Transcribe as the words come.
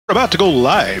About to go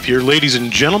live here, ladies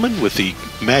and gentlemen, with the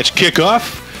match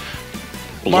kickoff.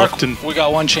 Mark, Bluffton. we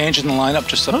got one change in the lineup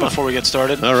just before we get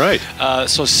started. All right.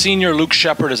 So senior Luke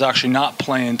Shepard is actually not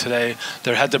playing today.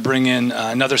 They had to bring in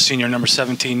another senior, number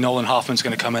 17, Nolan Hoffman's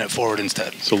going to come in at forward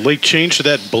instead. So late change to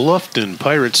that Bluffton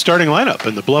Pirates starting lineup.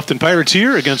 And the Bluffton Pirates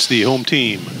here against the home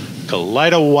team,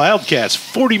 Kalida Wildcats.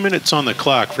 40 minutes on the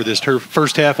clock for this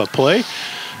first half of play.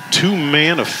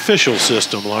 Two-man official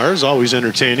system, Lars. Always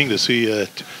entertaining to see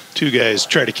two guys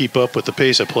try to keep up with the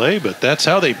pace of play, but that's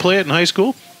how they play it in high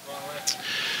school.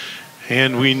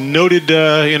 And we noted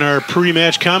in our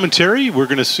pre-match commentary, we're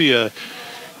going to see a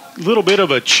little bit of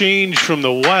a change from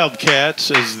the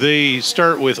Wildcats as they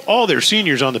start with all their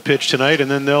seniors on the pitch tonight,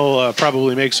 and then they'll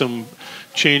probably make some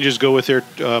changes, go with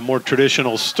their more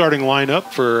traditional starting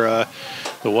lineup for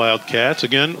the Wildcats.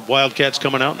 Again, Wildcats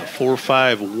coming out in a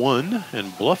 4-5-1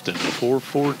 and Bluffton a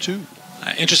 4-4-2.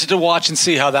 Interested to watch and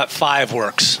see how that 5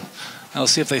 works. I'll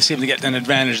see if they seem to get an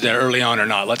advantage there early on or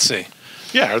not. Let's see.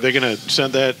 Yeah, are they going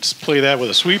to play that with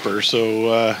a sweeper?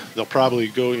 So they'll probably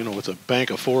go, with a bank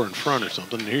of 4 in front or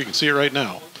something. Here you can see it right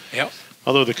now. Yep.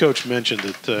 Although the coach mentioned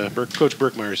that Coach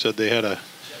Berkmeyer said they had a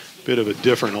bit of a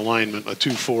different alignment, a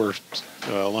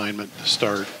 2-4 alignment to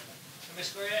start.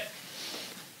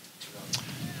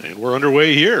 And we're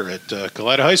underway here at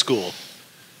Kalida High School.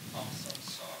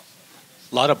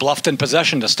 A lot of Bluffton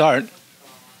possession to start.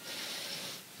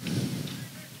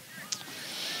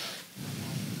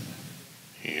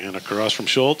 And across from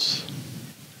Schultz.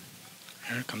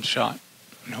 Here comes shot.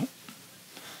 Nope.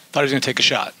 Thought he was going to take a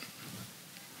shot.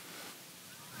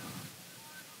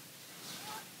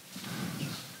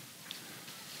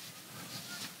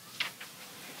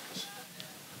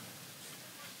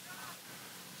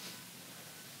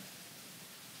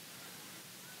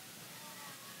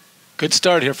 Good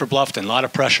start here for Bluffton. A lot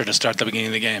of pressure to start the beginning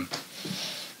of the game.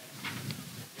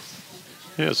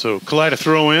 Yeah, so Kalida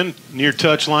throw in, near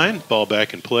touch line, ball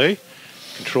back in play.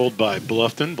 Controlled by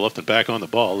Bluffton. Bluffton back on the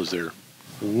ball as they're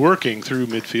working through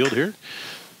midfield here.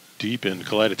 Deep in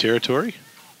Kalida territory.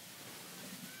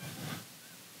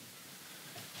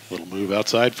 Little move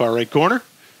outside, far right corner.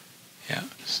 Yeah.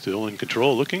 Still in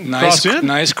control, looking. Nice, cross in.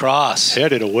 Nice cross.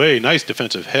 Headed away. Nice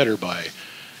defensive header by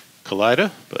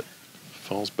Kalida, but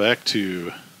falls back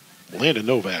to Landon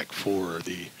Novak for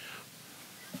the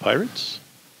Pirates.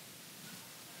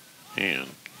 And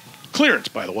clearance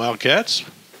by the Wildcats.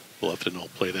 Bluffton will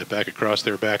play that back across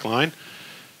their back line.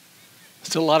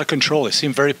 Still a lot of control. They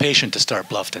seem very patient to start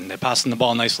Bluffton. They're passing the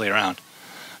ball nicely around.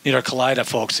 Need our Kalida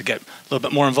folks to get a little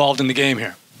bit more involved in the game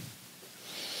here.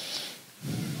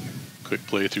 Quick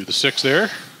play through the 6 there.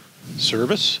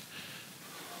 Service.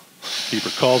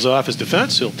 Keeper calls off his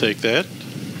defense. He'll take that.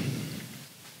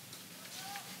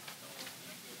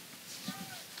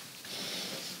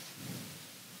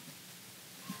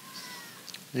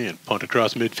 And punt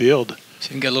across midfield. So you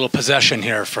can get a little possession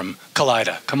here from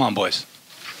Kalida. Come on, boys.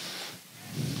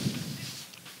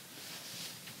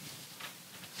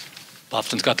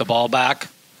 Bluffton's got the ball back.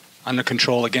 Under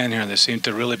control again here. They seem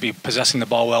to really be possessing the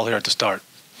ball well here at the start.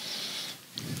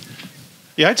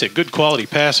 Yeah, I'd say good quality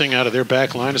passing out of their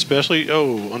back line especially.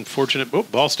 Oh, unfortunate. Oh,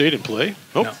 ball stayed in play.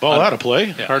 Oh, no, ball out of play.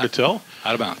 Yeah, hard to tell.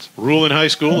 Out of bounds. Rule in high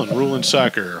school and rule in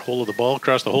soccer. Hold of the ball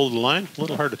across the whole of the line. A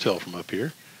little hard to tell from up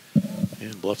here.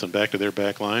 And Bluffton back to their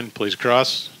back line. Plays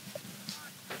across.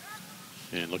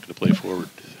 And looking to play forward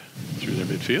through their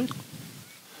midfield.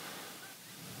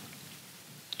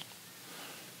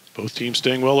 Both teams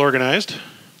staying well organized.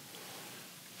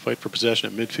 Fight for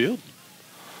possession at midfield.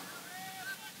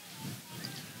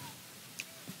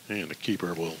 And the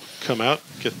keeper will come out,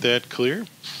 get that clear. There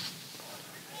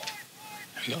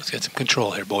we go. Let's get some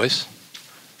control here, boys.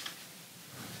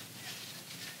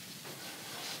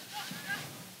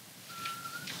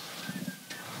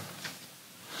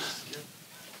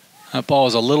 That ball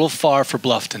was a little far for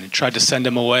Bluffton. He tried to send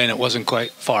him away, and it wasn't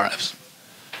quite far.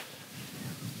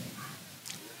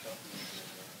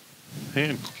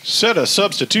 And set a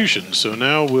substitution. So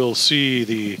now we'll see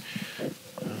the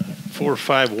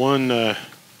 4-5-1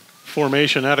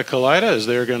 formation out of Kalida as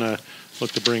they're going to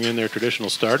look to bring in their traditional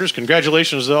starters.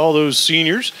 Congratulations to all those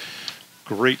seniors.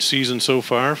 Great season so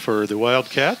far for the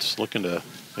Wildcats. Looking to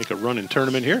make a run in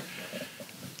tournament here.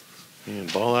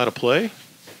 And ball out of play.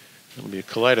 It'll be a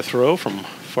Kalida throw from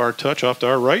far touch off to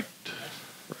our right.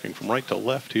 Working from right to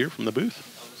left here from the booth.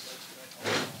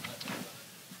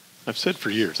 I've said for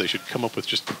years they should come up with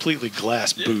just completely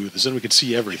glass booths, then we could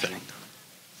see everything.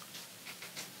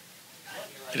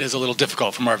 It is a little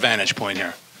difficult from our vantage point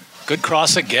here. Good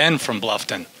cross again from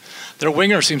Bluffton. Their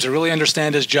winger seems to really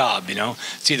understand his job,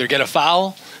 It's either get a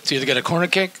foul, it's either get a corner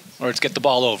kick, or it's get the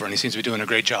ball over, and he seems to be doing a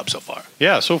great job so far.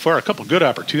 Yeah, so far a couple good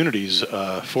opportunities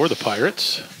for the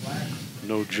Pirates.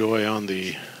 No joy on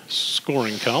the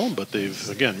scoring column, but they've,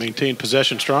 again, maintained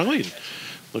possession strongly and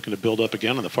looking to build up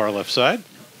again on the far left side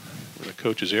in the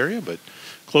coach's area, but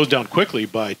closed down quickly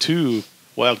by two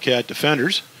Wildcat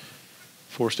defenders.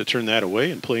 Forced to turn that away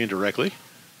and play indirectly.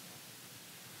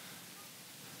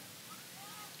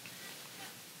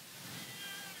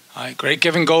 All right, great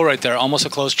give and go right there. Almost a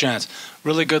close chance.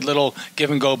 Really good little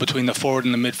give and go between the forward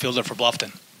and the midfielder for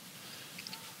Bluffton.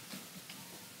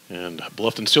 And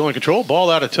Bluffton still in control. Ball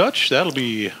out of touch. That'll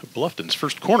be Bluffton's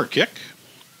first corner kick.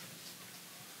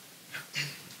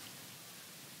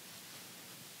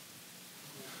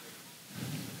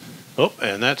 Oh,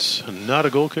 and that's not a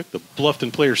goal kick. The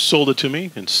Bluffton player sold it to me.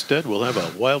 Instead, we'll have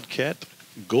a Wildcat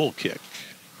goal kick.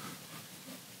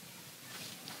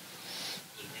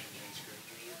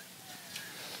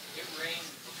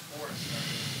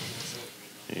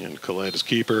 And Kalida's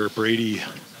keeper, Brady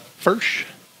Firsch.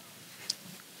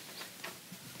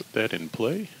 Put that in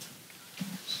play.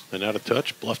 And out of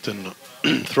touch. Bluffton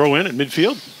throw in at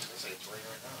midfield.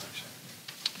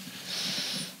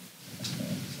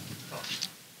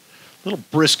 A little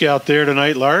brisk out there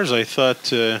tonight, Lars. I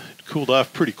thought it cooled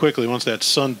off pretty quickly once that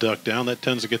sun ducked down. That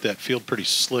tends to get that field pretty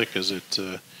slick as it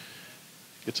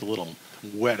gets a little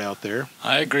wet out there.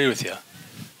 I agree with you.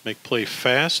 Make play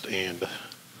fast and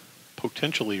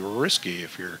potentially risky.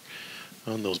 If you're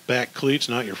on those back cleats,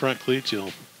 not your front cleats,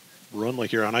 you'll run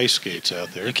like you're on ice skates out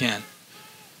there. You can.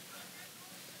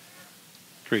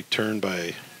 Great turn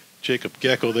by Jacob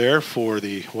Gecko there for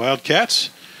the Wildcats,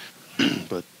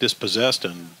 but dispossessed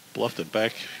and Bluffton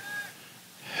back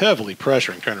heavily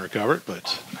pressuring, trying to recover it,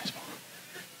 but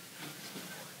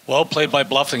well played by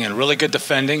Bluffton and really good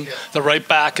defending. The right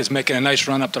back is making a nice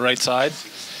run up the right side.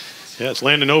 Yeah, it's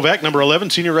Landon Novak, number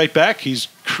 11, senior right back. He's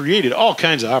created all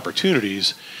kinds of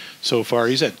opportunities so far.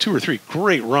 He's had 2 or 3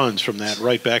 great runs from that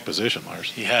right back position,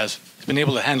 Lars. He has. He's been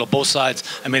able to handle both sides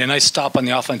and made a nice stop on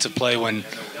the offensive play when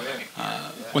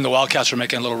the Wildcats were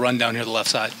making a little run down here to the left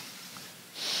side.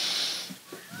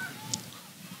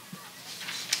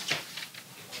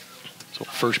 So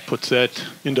Firsch puts that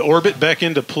into orbit, back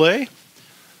into play.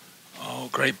 Oh,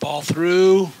 great ball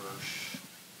through.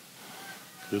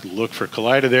 Good look for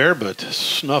Kalida there, but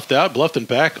snuffed out. Bluffton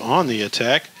back on the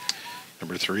attack.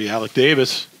 Number 3, Alec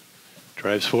Davis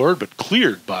drives forward, but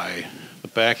cleared by the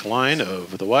back line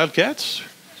of the Wildcats.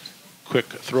 Quick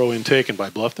throw-in taken by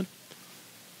Bluffton.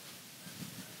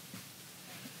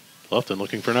 Bluffton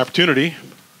looking for an opportunity.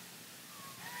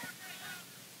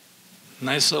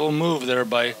 Nice little move there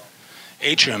by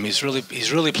Atrim.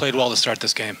 He's really played well to start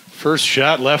this game. First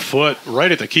shot, left foot,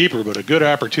 right at the keeper, but a good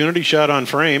opportunity. Shot on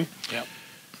frame. Yep.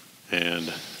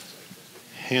 And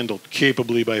handled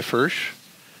capably by Firsch.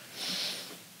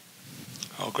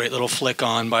 Oh, great little flick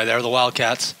on by there, the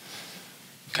Wildcats.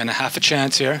 Kind of half a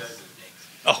chance here.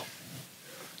 Oh,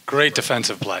 great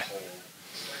defensive play.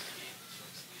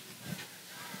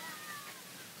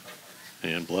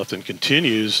 And Bluffton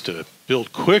continues to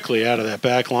build quickly out of that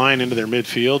back line into their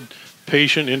midfield.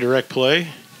 Patient, indirect play.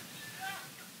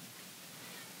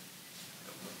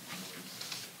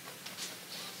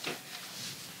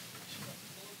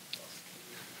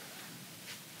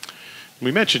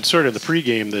 We mentioned sort of in the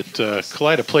pregame that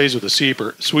Kalida plays with a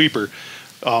sweeper.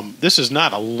 This is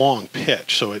not a long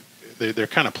pitch, so they're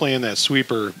kind of playing that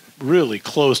sweeper really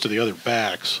close to the other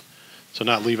backs, so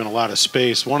not leaving a lot of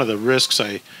space. One of the risks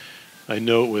I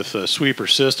note with a sweeper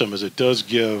system is it does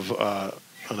give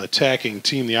an attacking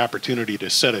team the opportunity to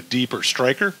set a deeper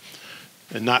striker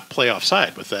and not play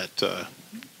offside with that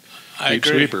deep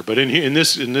sweeper. But in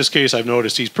this case, I've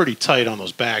noticed he's pretty tight on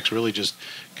those backs, really just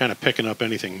kind of picking up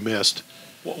anything missed.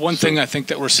 One thing I think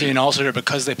that we're seeing also here,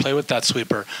 because they play with that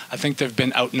sweeper, I think they've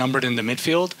been outnumbered in the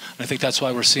midfield. And I think that's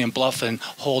why we're seeing Bluffton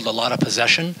hold a lot of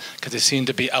possession, because they seem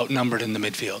to be outnumbered in the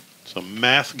midfield. It's a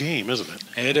math game, isn't it?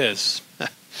 It is.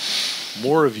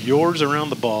 More of yours around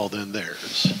the ball than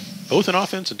theirs. Both in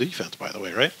offense and defense, by the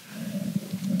way, right?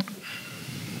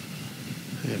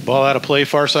 And ball out of play,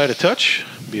 far side of touch.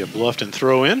 Be a Bluffton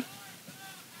throw in.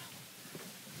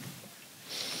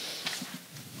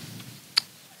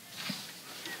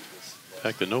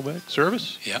 Back to Novak,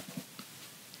 service. Yeah.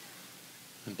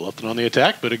 And Bluffton on the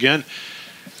attack, but again,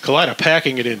 Kalida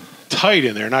packing it in tight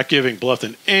in there, not giving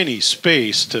Bluffton any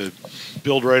space to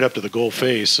build right up to the goal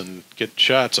face and get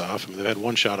shots off. I mean, they've had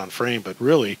one shot on frame, but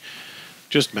really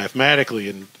just mathematically,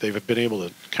 and they've been able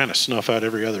to kind of snuff out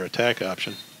every other attack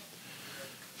option.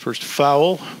 First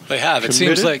foul. They have. It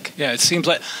committed. seems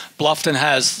like Bluffton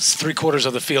has 3/4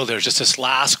 of the field there. Just this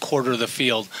last quarter of the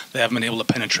field, they haven't been able to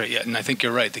penetrate yet. And I think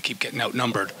you're right. They keep getting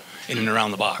outnumbered in and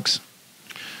around the box.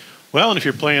 Well, and if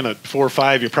you're playing a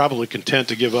 4-5, you're probably content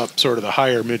to give up sort of the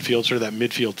higher midfield, sort of that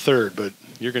midfield third, but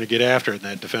you're going to get after it in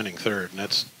that defending third, and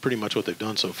that's pretty much what they've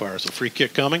done so far. So free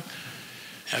kick coming.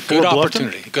 Yeah, good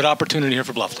opportunity. Good opportunity here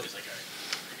for Bluffton.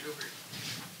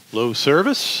 Low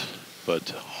service, but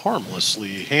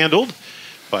harmlessly handled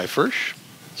by Furch.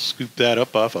 Scooped that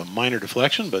up off a minor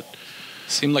deflection, but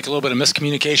seemed like a little bit of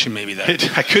miscommunication maybe there.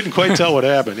 I couldn't quite tell what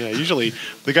happened. Yeah, usually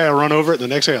the guy will run over it and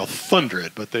the next guy will thunder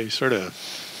it, but they sort of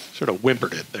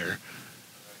whimpered it there.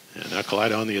 And now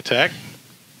Kalida on the attack.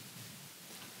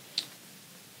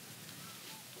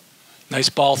 Nice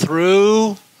ball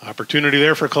through. Opportunity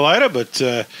there for Kalida,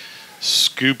 but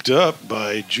scooped up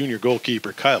by junior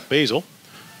goalkeeper Kyle Basil.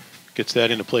 Gets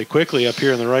that into play quickly up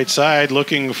here on the right side,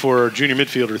 looking for junior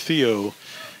midfielder Theo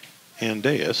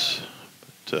Andeas.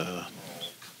 But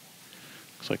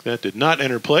looks like that did not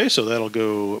enter play, so that'll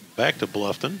go back to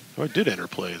Bluffton. Or it did enter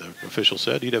play, the official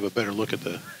said. He'd have a better look at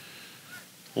the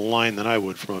line than I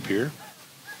would from up here.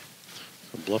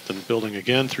 So Bluffton building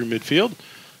again through midfield.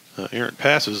 Errant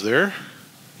passes there.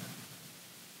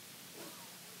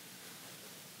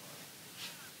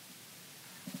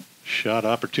 Shot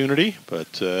opportunity,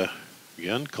 but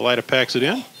again, Kalida packs it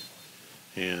in.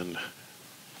 And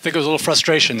I think it was a little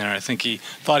frustration there. I think he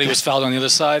thought he was fouled on the other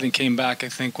side and came back, I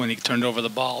think, when he turned over the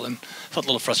ball and felt a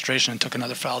little frustration and took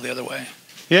another foul the other way.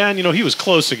 Yeah, and, he was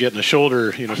close to getting a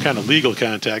shoulder, kind of legal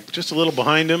contact, just a little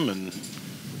behind him, and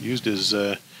used his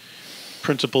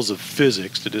principles of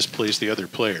physics to displace the other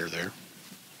player there.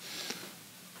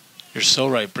 You're so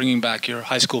right. Bringing back your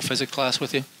high school physics class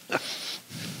with you?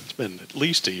 It's been at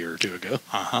least a year or two ago.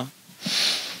 Uh-huh.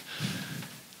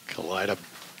 Kalida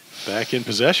back in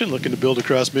possession, looking to build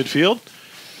across midfield.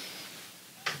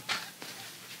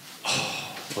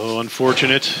 Oh,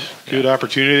 unfortunate. Good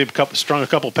opportunity. Strung a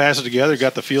couple passes together,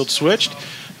 got the field switched.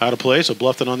 Out of play, so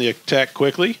Bluffton on the attack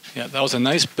quickly. Yeah, that was a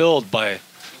nice build by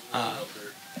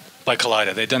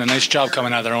Kalida. They've done a nice job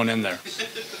coming out of their own end there.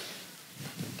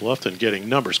 Bluffton getting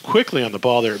numbers quickly on the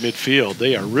ball there at midfield.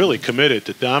 They are really committed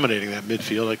to dominating that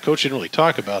midfield. The coach didn't really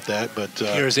talk about that, but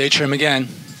here's Atrim again.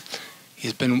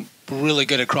 He's been really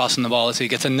good at crossing the ball as he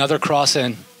gets another cross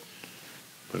in.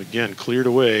 But again, cleared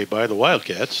away by the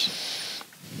Wildcats.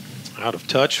 Out of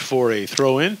touch for a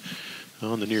throw-in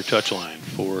on the near touch line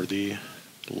for the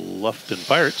Bluffton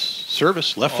Pirates.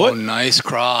 Service, left foot. Oh, nice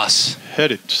cross.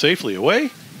 Headed safely away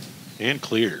and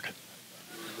cleared.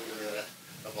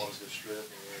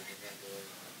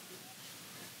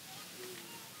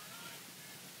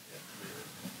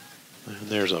 And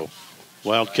there's a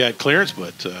Wildcat clearance,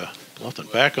 but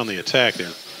Bluffton back on the attack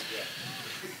there.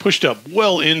 Pushed up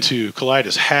well into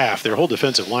Kalida's half. Their whole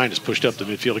defensive line is pushed up to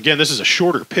midfield. Again, this is a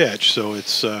shorter pitch, so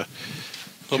it's a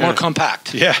little more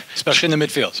compact. Yeah. Especially in the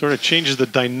midfield. Sort of changes the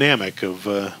dynamic of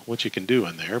what you can do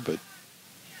in there, but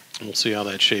we'll see how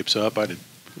that shapes up. I'd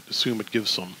assume it gives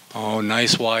some. Oh,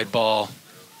 nice wide ball.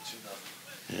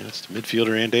 Yeah, it's the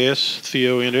midfielder Andeas,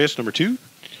 Theo Andeas, number 2.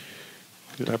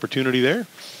 Good opportunity there.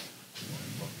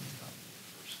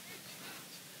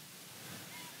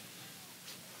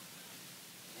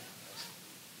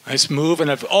 Nice move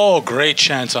and great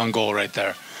chance on goal right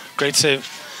there. Great save.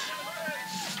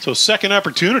 So second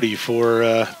opportunity for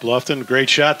Bluffton. Great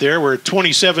shot there. We're at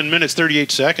 27 minutes,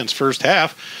 38 seconds, first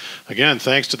half. Again,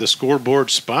 thanks to the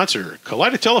scoreboard sponsor,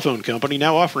 Kalida Telephone Company,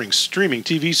 now offering streaming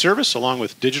TV service along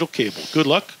with digital cable. Good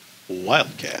luck,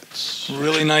 Wildcats.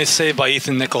 Really nice save by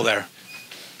Ethan Nickel there.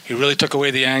 He really took away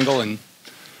the angle and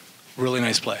really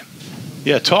nice play.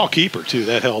 Yeah, tall keeper, too.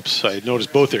 That helps. I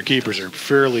noticed both their keepers are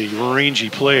fairly rangy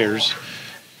players.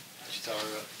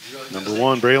 Number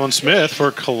 1, Braylon Smith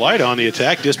for Kalida on the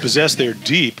attack. Dispossessed there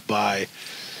deep by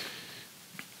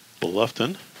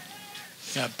Bluffton.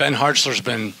 Yeah, Ben Hartzler's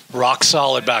been rock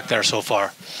solid back there so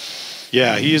far.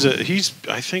 Yeah, he's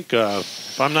I think,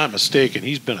 if I'm not mistaken,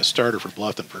 he's been a starter for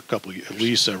Bluffton for at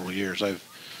least several years.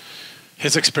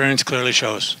 His experience clearly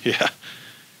shows. Yeah.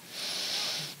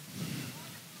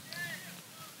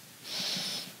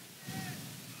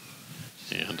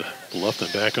 And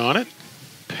Bluffton back on it.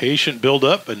 Patient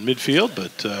build-up in midfield,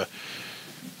 but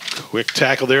quick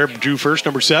tackle there. Drew first,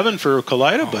 number 7 for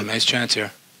Kalida. But nice chance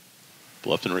here.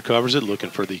 Bluffton recovers it,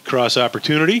 looking for the cross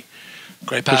opportunity.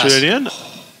 Great pass. Pushes it in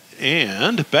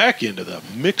and back into the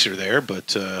mixer there, but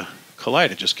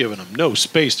Kalida just giving them no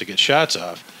space to get shots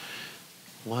off.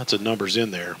 Lots of numbers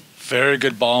in there. Very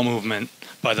good ball movement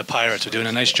by the Pirates. They're doing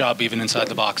a nice job even inside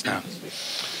the box now.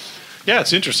 Yeah,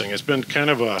 it's interesting. It's been kind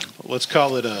of a, let's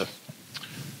call it a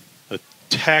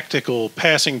tactical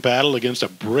passing battle against a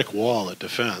brick wall at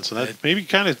defense. And that may be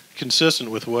kind of consistent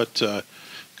with what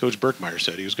Coach Berkmeyer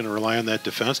said. He was going to rely on that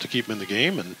defense to keep him in the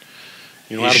game. And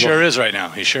he sure is right now.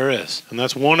 He sure is. And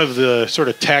that's one of the sort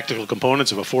of tactical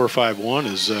components of a 4-5-1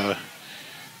 is,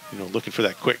 looking for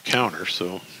that quick counter.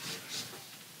 So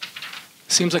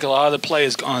seems like a lot of the play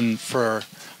is gone for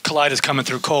Kalida's coming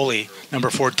through Coley, number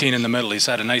 14 in the middle. He's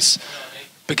had a nice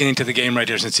beginning to the game right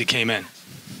here since he came in.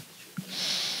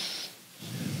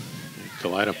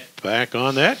 Kalida back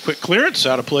on that. Quick clearance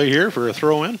out of play here for a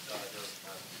throw in.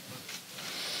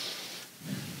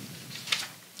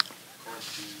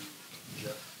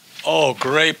 Oh,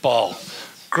 great ball.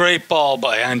 Great ball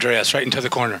by Andreas right into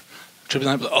the corner.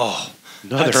 Oh,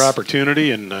 another opportunity,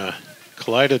 and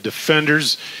Kalida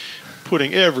defenders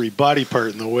putting every body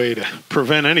part in the way to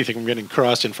prevent anything from getting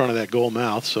crossed in front of that goal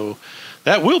mouth. So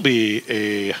that will be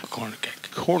a corner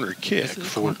kick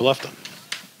for Bluffton.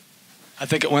 I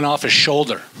think it went off his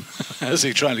shoulder as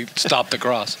he trying to stop the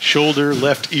cross. Shoulder,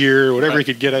 left ear, whatever he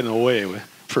could get in the way would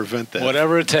prevent that.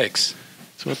 Whatever it takes.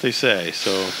 That's what they say.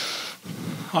 So,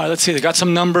 all right, let's see. They got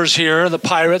some numbers here. The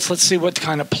Pirates. Let's see what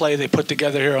kind of play they put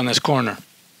together here on this corner.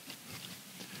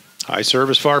 High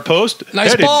service, far post.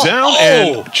 Nice headed ball. down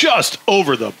and just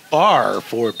over the bar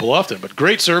for Bluffton. But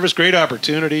great service, great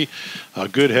opportunity. A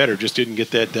good header. Just didn't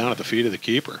get that down at the feet of the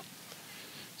keeper.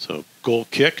 So goal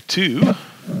kick to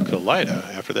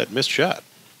Kalida after that missed shot.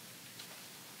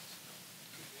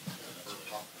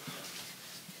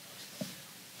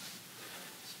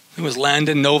 It was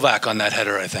Landon Novak on that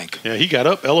header, I think. Yeah, he got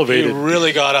up, elevated. He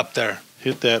really got up there.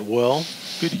 Hit that well.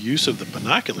 Good use of the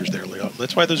binoculars there, Leo.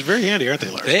 That's why those are very handy, aren't they,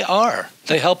 Larry? They are.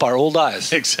 They help our old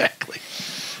eyes. Exactly.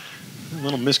 A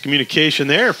little miscommunication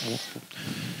there.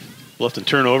 Bluffton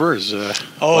turnover is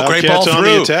great ball on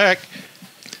through. The attack.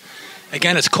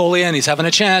 Again, it's Coley, he's having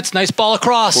a chance. Nice ball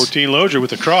across. 14 Lozier with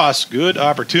the cross. Good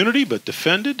opportunity, but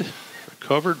defended.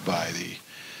 Recovered by the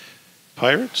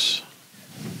Pirates.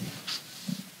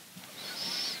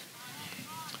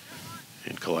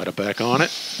 And Kalida back on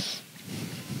it.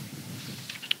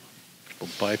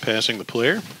 Bypassing the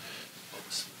player.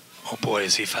 Oh, boy,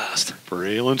 is he fast.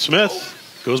 Braylon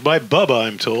Smith. Goes by Bubba,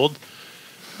 I'm told.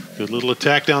 Good little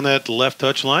attack down that left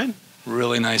touch line.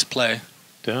 Really nice play.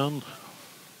 Down.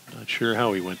 Not sure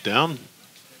how he went down.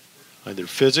 Either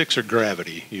physics or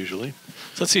gravity, usually.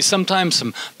 So let's see. Sometimes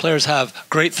some players have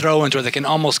great throw-ins where they can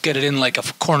almost get it in like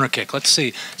a corner kick. Let's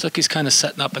see. It's like he's kind of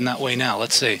setting up in that way now.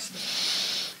 Let's see.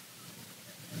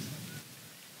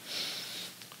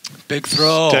 Big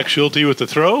throw. Tech Schulte with the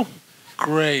throw.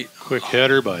 Great. Quick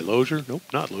header by Lozier. Nope,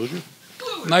 not Lozier.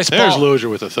 Nice ball. There's Lozier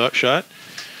with a shot.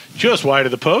 Just wide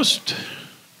of the post.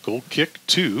 Goal kick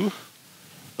to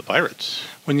the Pirates.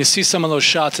 When you see some of those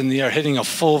shots in the air, hitting a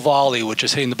full volley, which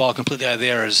is hitting the ball completely out of the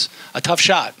air, is a tough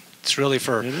shot. It's really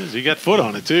for... It is. He got foot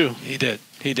on it, too. He did.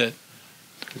 He did.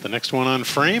 Get the next one on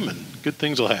frame, and good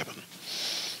things will happen.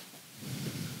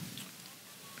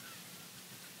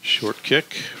 Short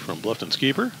kick from Bluffton's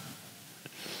keeper.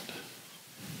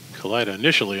 Kalida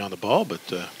initially on the ball, but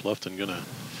Bluffton going to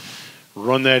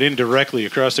run that indirectly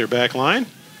across their back line.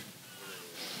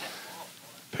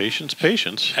 Patience,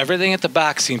 patience. Everything at the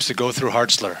back seems to go through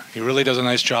Hartzler. He really does a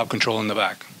nice job controlling the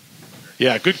back.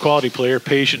 Yeah, good quality player,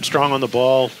 patient, strong on the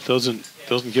ball, doesn't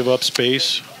give up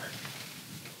space.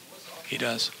 He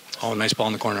does. Oh, nice ball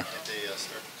in the corner.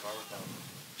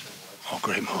 Oh,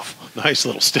 great move. Nice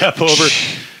little step over.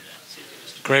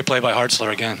 Great play by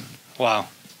Hartzler again. Wow.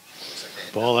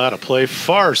 Ball out of play,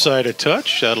 far side of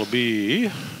touch. That'll be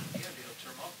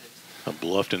a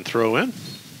Bluffton throw in.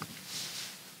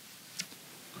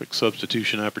 Quick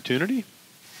substitution opportunity.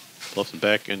 Bluffton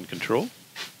back in control.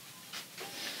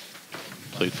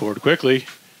 Played forward quickly.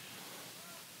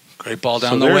 Great ball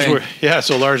down the wing.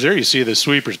 So Lars, there you see the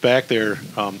sweepers back there,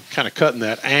 kind of cutting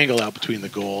that angle out between the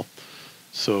goal.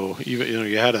 So even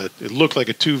you had it looked like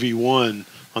a 2v1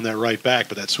 on that right back,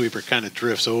 but that sweeper kind of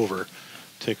drifts over,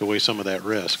 take away some of that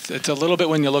risk. It's a little bit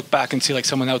when you look back and see like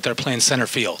someone out there playing center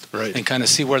field, right, and kind of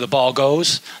see where the ball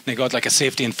goes. And they go like a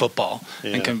safety in football,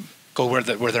 and can go where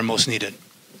they're most needed.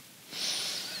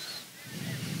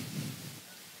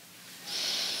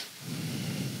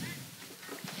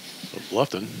 So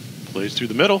Bluffton plays through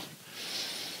the middle.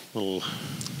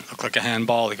 Looked like a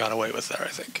handball he got away with there, I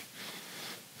think.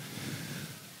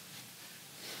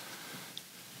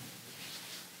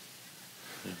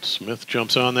 And Smith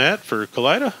jumps on that for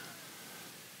Kalida.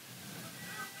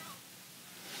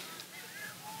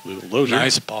 Lozier.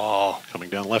 Nice ball. Coming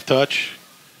down left touch.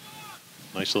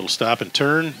 Nice little stop and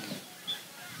turn.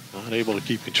 Not able to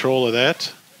keep control of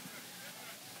that.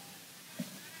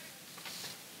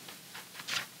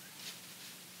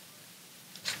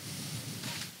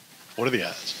 What are the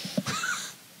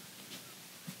odds?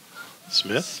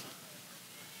 Smith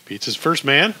beats his first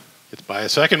man. It's by a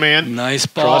second man. Nice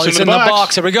ball. Cross He's into in the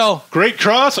box. Here we go. Great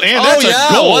cross, and that's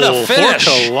a goal what a finish. for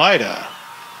Kalida.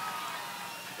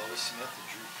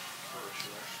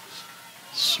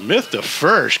 Smith to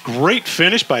first. Great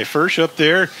finish by Firsch up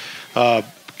there.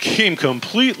 Came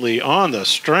completely on the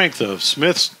strength of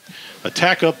Smith's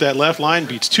attack up that left line.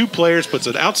 Beats two players, puts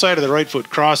it outside of the right foot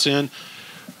cross in.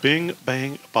 Bing,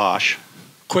 bang, bosh.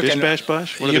 Quick Bish, and bash,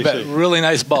 bosh? What do you they bet. say? Really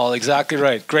nice ball. Exactly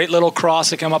right. Great little cross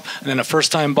that came up, and then a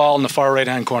first-time ball in the far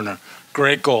right-hand corner.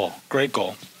 Great goal. Great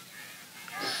goal.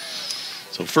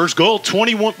 So first goal,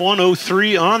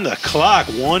 21:03 on the clock.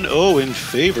 1-0 in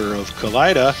favor of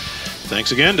Kalida.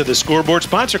 Thanks again to the scoreboard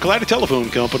sponsor, Kalida Telephone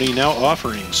Company, now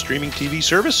offering streaming TV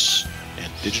service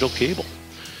and digital cable.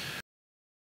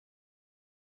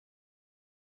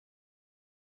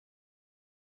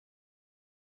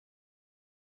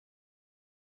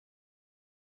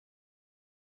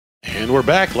 And we're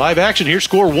back, live action here.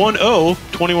 Score 1-0,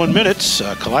 21 minutes.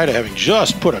 Kalida having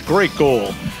just put a great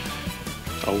goal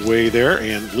away there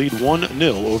and lead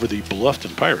 1-0 over the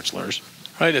Bluffton Pirates, Lars.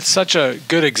 Right, it's such a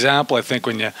good example, I think,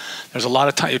 when there's a lot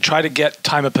of time. You try to get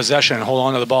time of possession and hold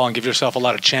on to the ball and give yourself a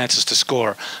lot of chances to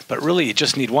score. But really, you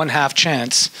just need one half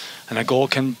chance, and a goal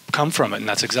can come from it. And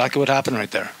that's exactly what happened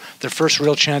right there. Their first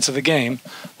real chance of the game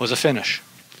was a finish.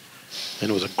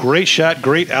 And it was a great shot,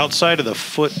 great outside of the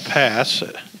foot pass,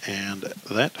 and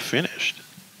that finished.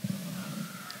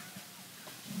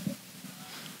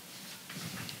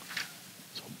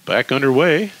 So back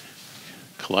underway.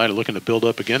 Kalida looking to build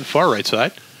up again, far right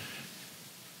side.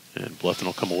 And Bluffton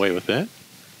will come away with that.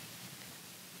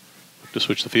 Look to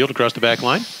switch the field across the back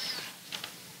line.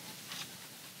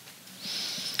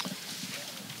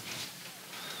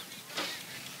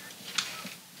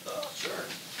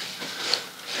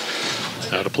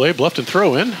 Out of play, Bluffton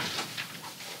throw in.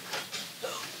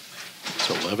 It's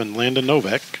 11, Landon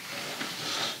Novak.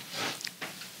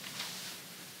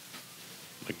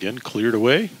 Again, cleared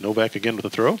away. Novak again with a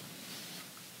throw.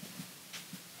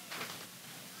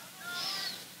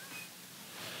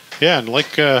 Yeah, and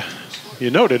like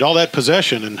you noted, all that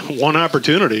possession and one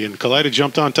opportunity, and Kalida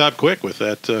jumped on top quick with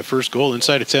that first goal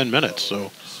inside of 10 minutes.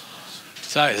 So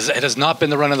it has not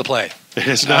been the run of the play. It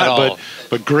has not,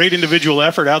 but great individual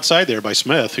effort outside there by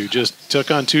Smith, who just took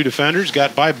on two defenders,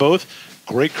 got by both.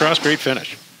 Great cross, great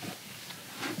finish.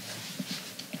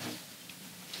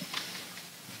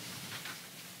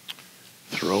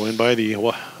 Throw in by the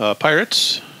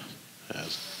Pirates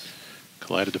as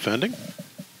Kalida defending.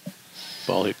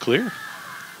 Ball hit clear.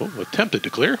 Oh, attempted to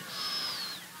clear.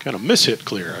 Kind of mishit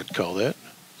clear, I'd call that.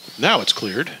 Now it's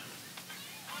cleared.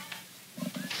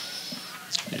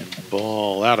 And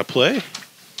ball out of play.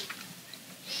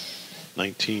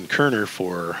 19 Kerner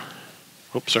for,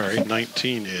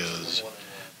 19 is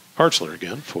Hartzler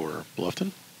again for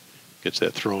Bluffton. Gets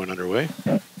that throw in underway.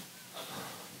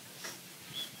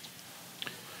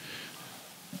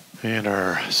 And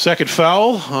our second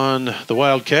foul on the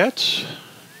Wildcats.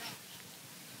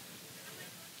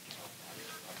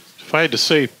 If I had to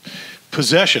say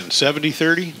possession,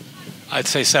 70-30? I'd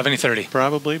say 70-30.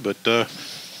 Probably, but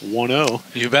 1-0.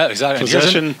 You bet, exactly.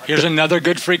 Possession. Here's another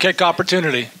good free kick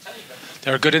opportunity.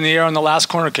 They were good in the air on the last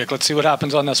corner kick. Let's see what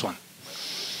happens on this one.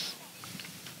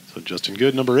 So Justin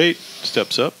Good, number 8,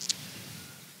 steps up.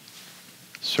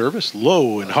 Service,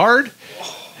 low and hard.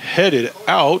 Headed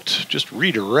out, just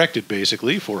redirected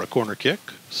basically for a corner kick.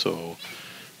 So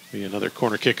be another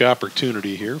corner kick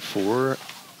opportunity here for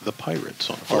the Pirates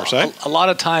on the far side. A lot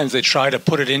of times they try to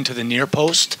put it into the near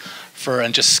post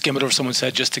and just skim it over someone's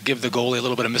head just to give the goalie a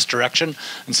little bit of misdirection,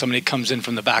 and somebody comes in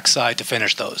from the backside to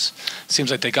finish those.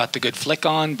 Seems like they got the good flick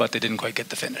on, but they didn't quite get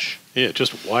the finish. Yeah,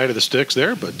 just wide of the sticks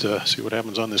there, but see what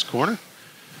happens on this corner.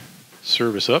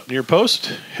 Service up near post,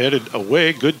 headed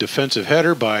away. Good defensive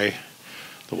header by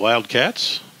the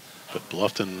Wildcats, but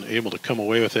Bluffton able to come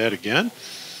away with that again.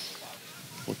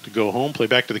 Look to go home, play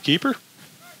back to the keeper.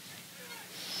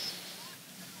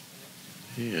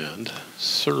 And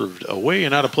served away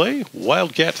and out of play.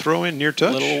 Wildcat throw in near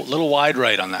touch. Little wide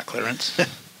right on that clearance.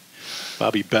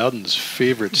 Bobby Bowden's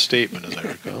favorite statement, as I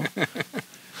recall.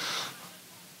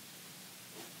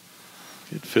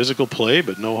 Good physical play,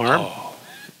 but no harm.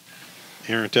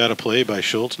 Errant out of play by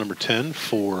Schultz, number 10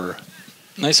 for.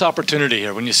 Nice opportunity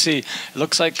here. When you see, it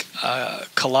looks like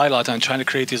Kalida trying to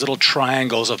create these little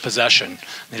triangles of possession.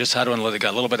 They just had one. They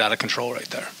got a little bit out of control right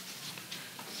there.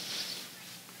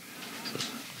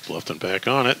 Bluffton back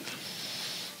on it.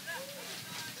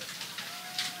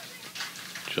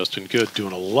 Justin Good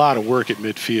doing a lot of work at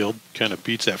midfield. Kind of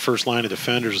beats that first line of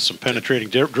defenders with some penetrating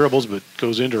dribbles, but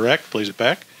goes indirect, plays it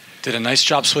back. Did a nice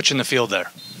job switching the field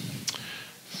there.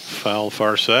 Foul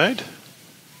far side.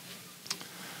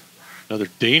 Another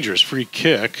dangerous free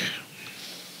kick.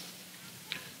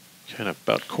 Kind of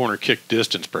about corner kick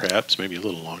distance, perhaps, maybe a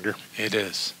little longer. It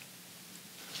is.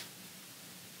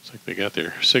 Looks like they got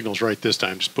their signals right this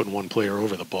time, just putting one player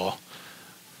over the ball.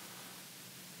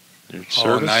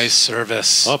 Oh, nice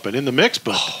service. Up and in the mix,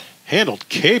 but handled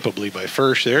capably by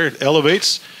Firsch there. It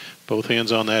elevates. Both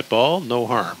hands on that ball. No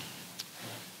harm.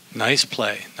 Nice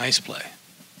play. Nice play.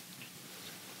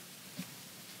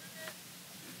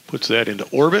 Puts that into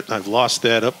orbit. I've lost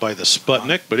that up by the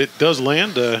Sputnik, but it does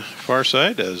land far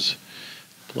side as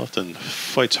Bluffton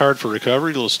fights hard for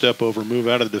recovery. A little step over move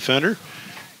out of the defender.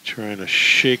 Trying to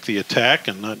shake the attack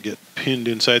and not get pinned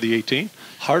inside the 18.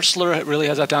 Hartzler really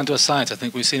has that down to a science. I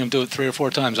think we've seen him do it 3 or 4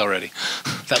 times already.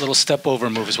 That little step over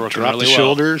move is working really well. Drop the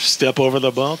shoulders, step over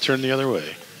the ball, turn the other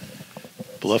way.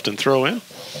 Bluffton throw in.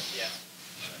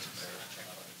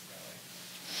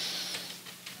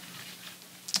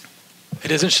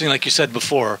 It is interesting, like you said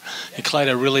before,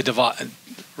 Kalida really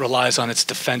relies on its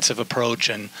defensive approach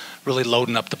and really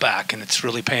loading up the back, and it's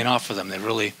really paying off for them. They're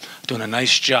really doing a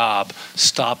nice job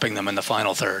stopping them in the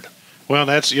final third. Well,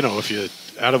 that's, if you,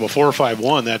 out of a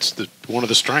 4-5-1, that's one of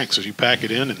the strengths, is you pack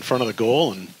it in front of the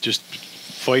goal and just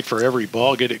fight for every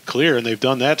ball, get it clear, and they've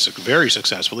done that very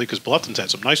successfully because Bluffton's had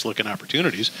some nice-looking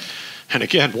opportunities. And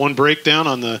again, one breakdown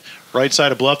on the right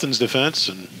side of Bluffton's defense,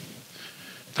 and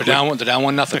they're down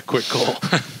 1-0. A quick goal.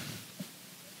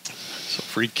 So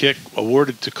free kick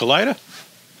awarded to Kalida.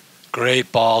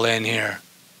 Great ball in here.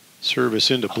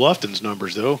 Service into Bluffton's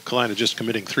numbers, though. Kalida just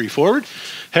committing 3 forward.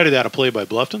 Headed out of play by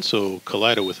Bluffton, so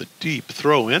Kalida with a deep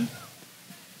throw in.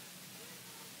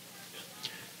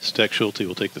 Steck Schulte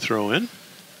will take the throw in.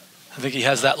 I think he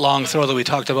has that long throw that we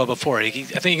talked about before. I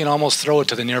think he can almost throw it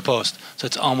to the near post. So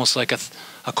it's almost like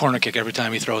a corner kick every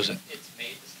time he throws it.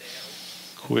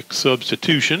 Quick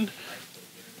substitution.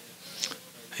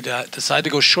 He decided to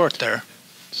go short there.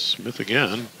 Smith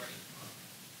again.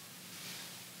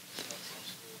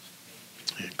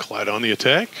 And Kalida on the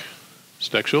attack.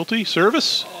 Steck Schulte,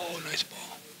 service. Oh, nice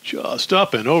ball. Just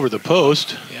up and over the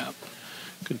post. Yeah.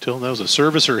 Couldn't tell if that was a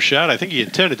service or a shot. I think he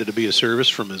intended it to be a service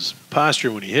from his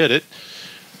posture when he hit it,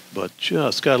 but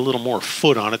just got a little more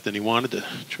foot on it than he wanted to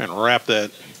try and wrap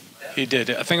that. He did.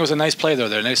 I think it was a nice play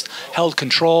there. Nice held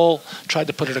control, tried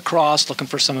to put it across, looking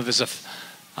for some of his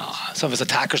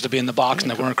attackers to be in the box,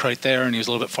 and they weren't quite there, and he was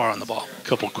a little bit far on the ball. A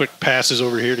couple quick passes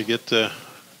over here to get the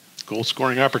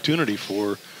goal-scoring opportunity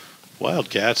for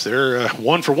Wildcats. They're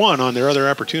 1 for 1 on their other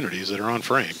opportunities that are on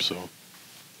frame, so.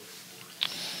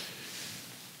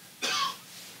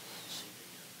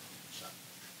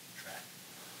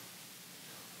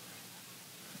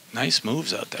 Nice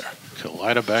moves out there.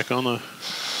 Kalida back on the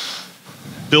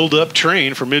build-up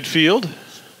train for midfield. I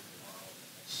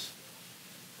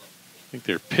think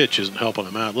their pitch isn't helping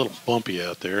them out. A little bumpy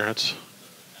out there. That's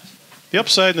the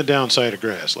upside and the downside of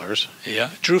grass, Lars.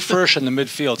 Yeah. Drew Firsch in the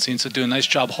midfield seems to do a nice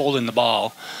job holding the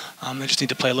ball. They just need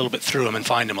to play a little bit through him and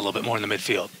find him a little bit more in the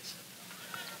midfield.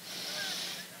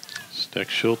 Steck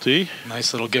Schulte.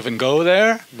 Nice little give and go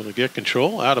there. Able to get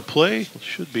control. Out of play.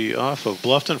 Should be off of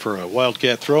Bluffton for a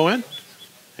Wildcat throw-in.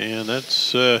 And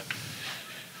that's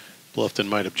Bluffton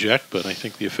might object, but I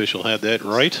think the official had that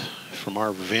right from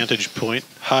our vantage point,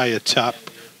 high atop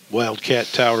Wildcat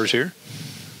Towers here.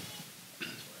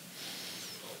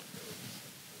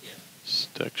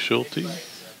 Steck Schulte.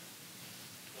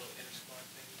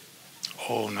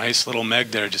 Oh, nice little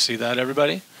Meg there. Did you see that,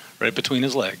 everybody? Right between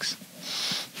his legs.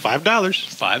 $5.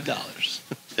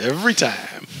 $5. Every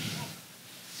time.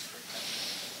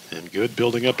 And Good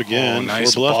building up again. Oh,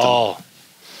 nice for Bluffton. ball.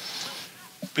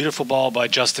 Beautiful ball by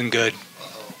Justin Good.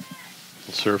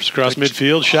 Surfs across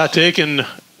midfield. Shot taken.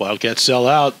 Wildcats sell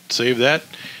out. Save that.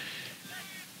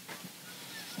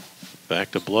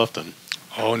 Back to Bluffton.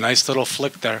 Oh, nice little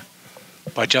flick there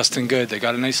by Justin Good. They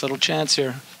got a nice little chance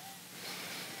here.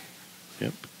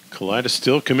 Yep. Kalida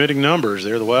still committing numbers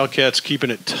there. The Wildcats keeping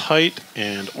it tight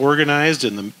and organized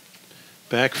in the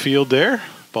backfield there.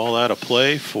 Ball out of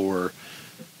play for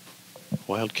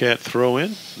Wildcat throw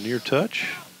in, near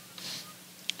touch.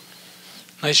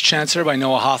 Nice chance there by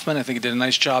Noah Hoffman. I think he did a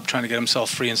nice job trying to get himself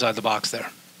free inside the box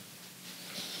there.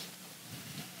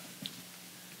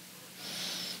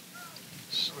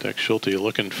 Steck Schulte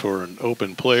looking for an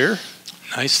open player.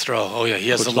 Nice throw. Oh, yeah, he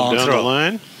has Puts the long down throw. The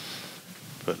line,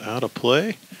 but out of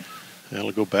play.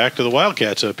 That'll go back to the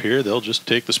Wildcats up here. They'll just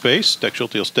take the space. Steck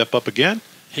Schulte will step up again.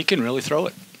 He can really throw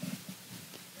it.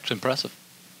 It's impressive.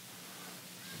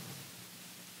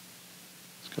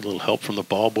 Got a little help from the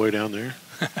ball boy down there.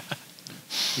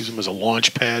 Use him as a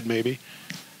launch pad, maybe.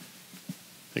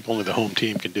 I think only the home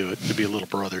team can do it. To be a little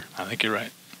brother. I think you're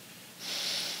right.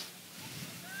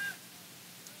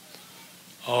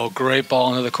 Oh, great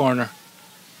ball into the corner.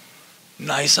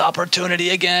 Nice opportunity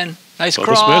again. Nice Bubba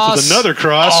cross. Smith with another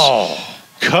cross. Oh.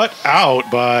 Cut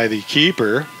out by the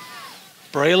keeper.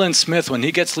 Braylon Smith, when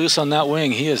he gets loose on that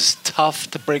wing, he is tough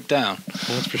to break down.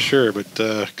 That's for sure. But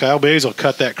Kyle Basil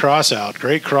cut that cross out.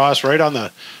 Great cross right on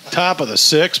the top of the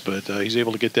 6, but he's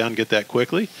able to get down and get that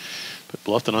quickly. But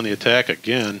Bluffton on the attack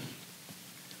again.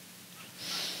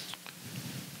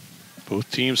 Both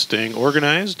teams staying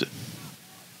organized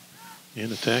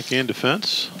in attack and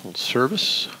defense. A little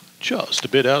service just a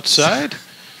bit outside.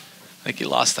 I think he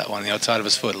lost that one on the outside of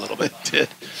his foot a little bit. Did.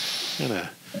 Kind of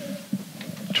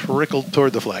trickled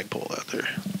toward the flagpole out there.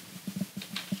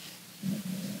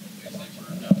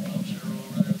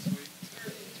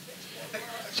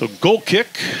 So goal kick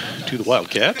to the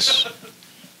Wildcats.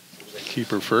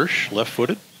 Keeper first,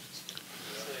 left-footed.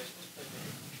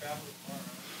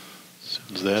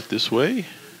 Sends that this way.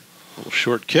 A little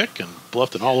short kick, and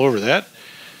Bluffton all over that.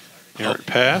 Errant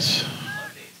pass.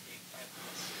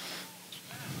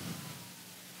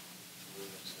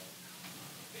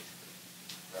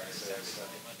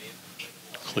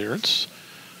 Clearance.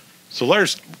 So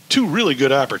there's 2 really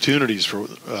good opportunities for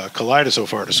Kalida so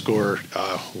far to score.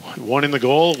 One in the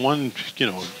goal, one,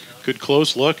 good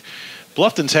close look.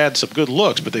 Bluffton's had some good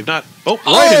looks, but they've not.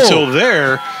 Until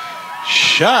there.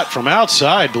 Shot from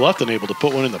outside. Bluffton able to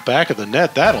put one in the back of the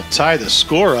net. That'll tie the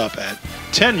score up at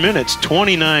 10 minutes,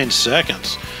 29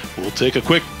 seconds. We'll take a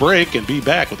quick break and be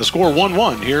back with the score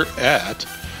 1-1 here at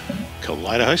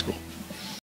Kalida High School.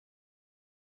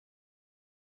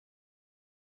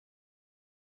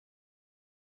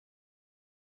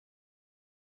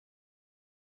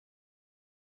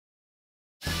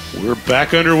 We're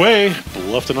back underway.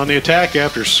 Bluffton on the attack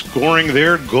after scoring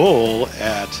their goal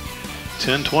at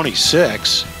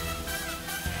 10:26.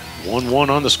 1-1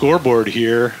 on the scoreboard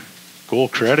here. Goal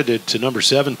credited to number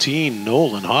 17,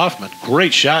 Nolan Hoffman.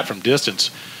 Great shot from distance.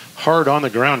 Hard on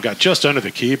the ground. Got just under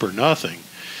the keeper. Nothing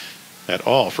at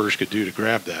all First could do to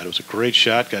grab that. It was a great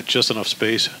shot. Got just enough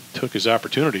space. Took his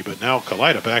opportunity. But now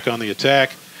Kalida back on the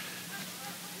attack.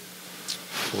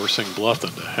 Forcing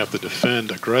Bluffton to have to defend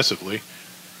aggressively.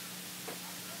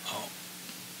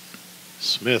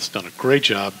 Smith's done a great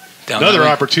job. Another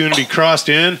opportunity crossed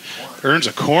in. Earns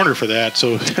a corner for that.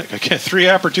 So again, 3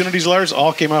 opportunities, Lars,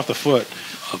 all came off the foot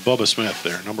of Bubba Smith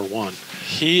there, number 1.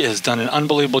 He has done an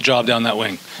unbelievable job down that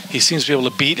wing. He seems to be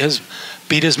able to beat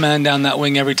his man down that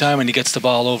wing every time, and he gets the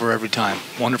ball over every time.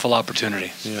 Wonderful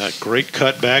opportunity. Yeah, great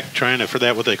cutback, trying to, for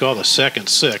that, what they call the second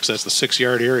 6. That's the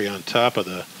 6-yard area on top of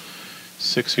the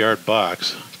 6-yard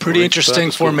box. Pretty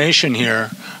interesting formation here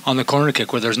on the corner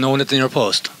kick where there's no one at the near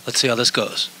post. Let's see how this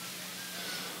goes.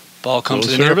 Ball comes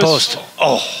to the near post.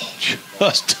 Oh,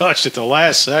 just touched at the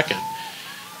last second.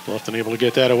 Bluffton able to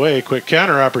get that away. Quick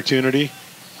counter opportunity.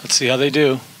 Let's see how they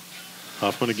do.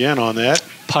 Hoffman again on that.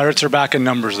 Pirates are back in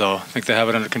numbers, though. I think they have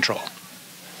it under control.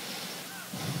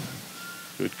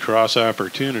 Good cross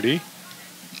opportunity.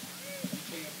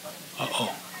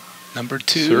 Uh-oh. Number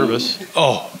 2. Service.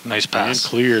 Oh, nice pass. And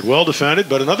cleared. Well defended,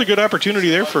 but another good opportunity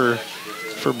there for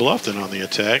Bluffton on the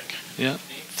attack. Yeah.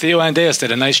 Theo Andeas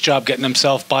did a nice job getting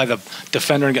himself by the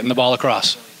defender and getting the ball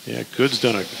across. Yeah,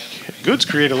 Goods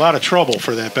created a lot of trouble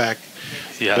for that back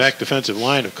defensive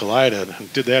line of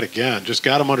Kalida. Did that again. Just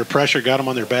got them under pressure, got them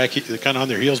on their back, kind of on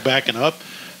their heels backing up.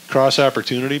 Cross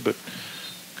opportunity, but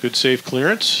good safe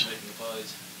clearance.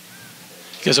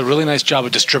 He does a really nice job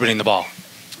of distributing the ball.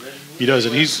 He does,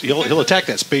 and he'll attack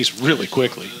that space really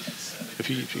quickly. If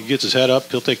he gets his head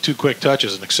up, he'll take 2 quick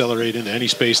touches and accelerate into any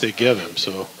space they give him.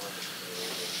 So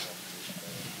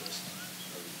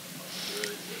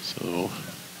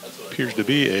appears to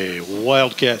be a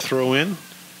Wildcat throw in,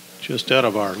 just out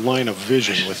of our line of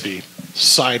vision with the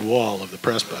side wall of the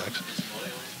press box.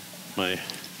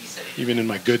 Even in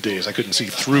my good days, I couldn't see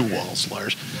through walls,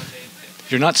 Lars.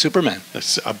 You're not Superman.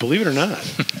 I believe it or not.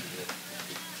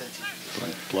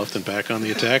 Bluffton back on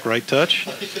the attack, right touch.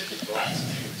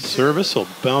 Service will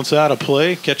bounce out of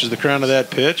play, catches the crown of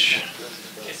that pitch.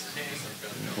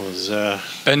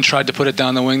 Ben tried to put it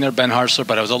down the wing there, Ben Harsler,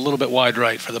 but it was a little bit wide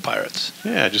right for the Pirates.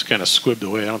 Yeah, just kind of squibbed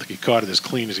away. I don't think he caught it as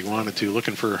clean as he wanted to.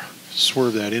 Looking for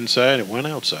swerve that inside, it went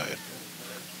outside.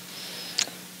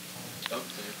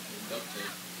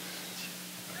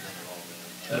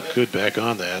 Good back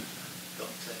on that.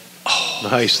 Oh,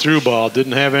 nice through ball.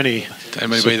 Didn't have any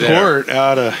support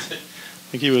out of.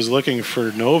 I think he was looking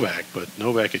for Novak, but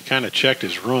Novak had kind of checked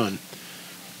his run.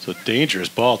 It's a dangerous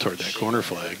ball toward that corner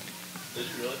flag.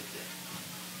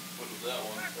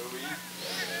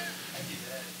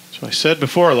 So I said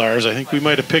before, Lars, I think we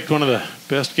might have picked one of the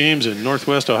best games in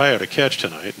Northwest Ohio to catch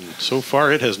tonight, and so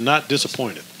far it has not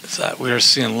disappointed. We are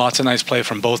seeing lots of nice play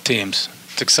from both teams.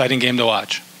 It's an exciting game to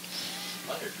watch.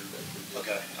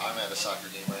 Okay, I'm at a soccer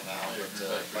game right now, but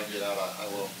if I get out, I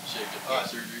will.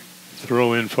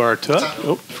 Throw in far touch.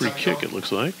 Oh, free kick it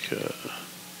looks like.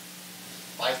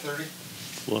 5:30.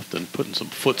 Bluffton putting some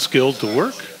foot skills to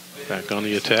work. Back on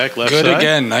the attack, left Good side.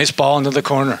 again. Nice ball into the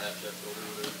corner.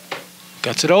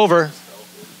 Gets it over.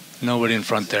 Nobody in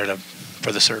front there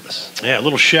for the service. Yeah, a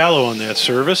little shallow on that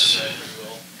service.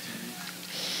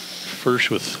 First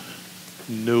with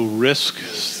no risk,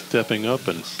 stepping up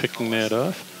and picking that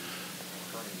off.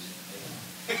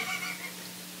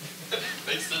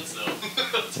 Makes sense though.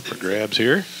 Up for grabs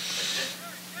here.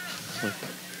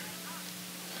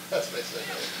 That's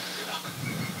nice.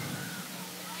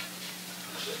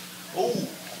 Oh.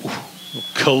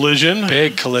 Collision.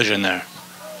 Big collision there.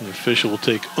 The official will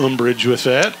take umbrage with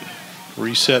that.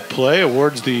 Reset play,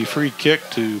 awards the free kick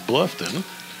to Bluffton.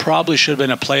 Probably should have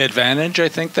been a play advantage, I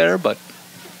think, there, but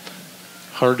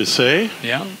hard to say.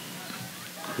 Yeah.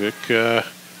 Quick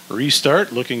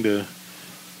restart, looking to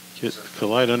get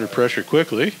Kalida under pressure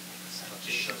quickly.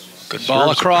 Good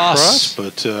ball across.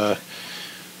 But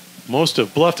most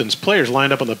of Bluffton's players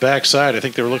lined up on the backside. I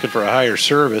think they were looking for a higher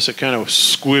service. It kind of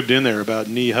squibbed in there about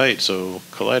knee height, so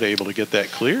Kalida able to get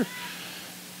that clear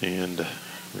and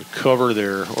recover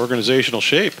their organizational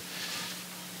shape.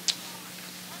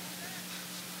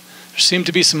 There seem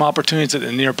to be some opportunities at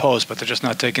the near post, but they're just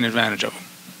not taking advantage of them.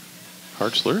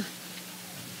 Hartzler.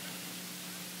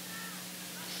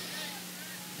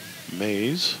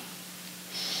 Mays.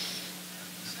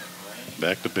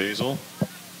 Back to Basil.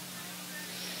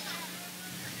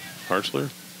 Hartzler.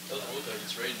 Doesn't look like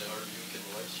it's raining though. Are you getting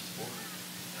the lights just forward?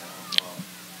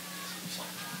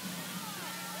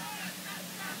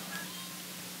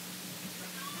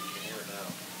 You can hear it now.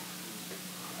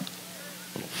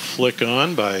 Little flick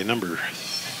on by number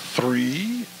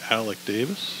 3, Alec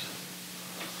Davis.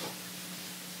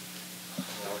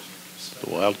 The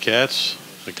Wildcats,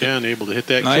 again, able to hit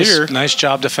that clear. Nice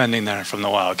job defending there from the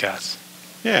Wildcats.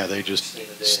 Yeah, they just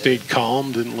stayed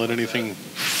calm, didn't let anything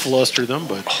fluster them,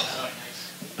 but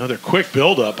another quick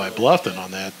build-up by Bluffton on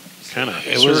that kind of.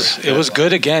 It was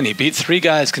good again. He beat 3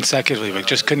 guys consecutively, but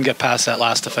just couldn't get past that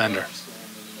last defender.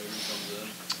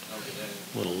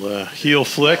 Little heel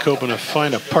flick, hoping to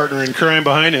find a partner in crime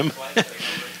behind him.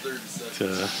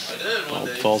 Ball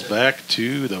falls back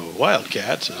to the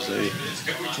Wildcats as they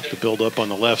look to build up on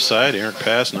the left side. Errant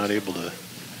pass, not able to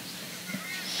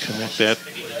connect that.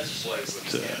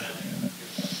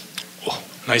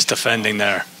 Nice defending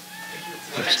there.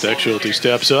 Steckschulte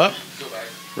steps up,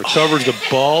 recovers the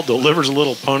ball, delivers a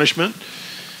little punishment.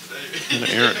 An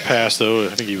errant pass, though.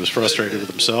 I think he was frustrated with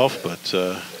himself, but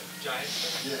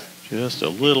just a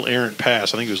little errant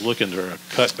pass. I think he was looking for a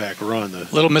cutback run.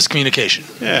 Little miscommunication.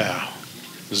 Yeah.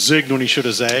 Zigged when he should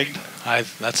have zagged.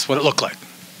 That's what it looked like.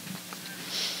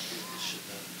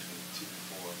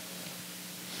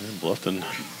 And Bluffton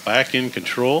back in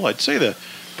control. I'd say the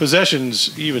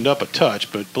possessions evened up a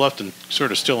touch, but Bluffton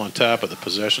sort of still on top of the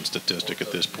possession statistic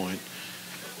at this point.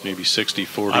 Maybe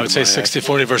 60-40. I would say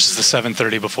 60-40 versus the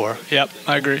 7-30 before. Yep,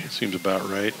 I agree. Seems about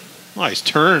right. Nice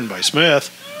turn by Smith.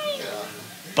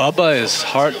 Bubba is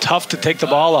tough to take the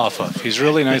ball off of. He's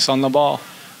really nice on the ball.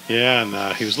 Yeah,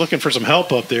 and he was looking for some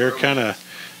help up there. Kind of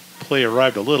play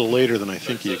arrived a little later than I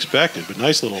think he expected, but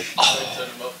nice little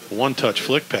one-touch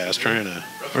flick pass trying to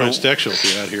find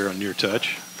Steckschulte out here on near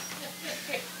touch.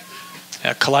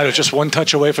 Yeah, Kalida was just one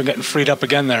touch away from getting freed up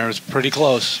again there. It was pretty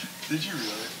close. Did you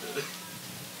realize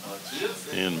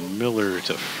that? And Miller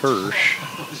to Firsch.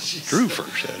 Drew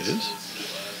Firsch, that is.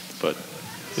 But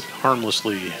hit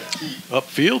harmlessly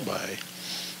upfield by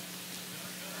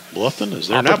Bluffton as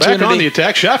they're now back on the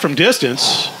attack. Shot from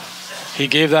distance. He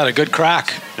gave that a good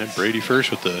crack. And Brady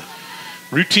Firsch with the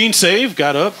routine save.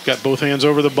 Got up, got both hands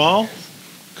over the ball.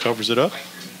 Covers it up.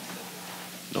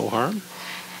 No harm.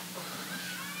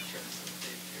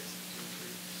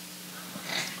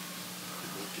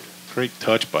 Great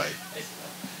touch by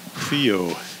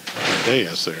Theo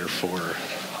Deas there for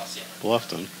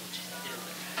Bluffton.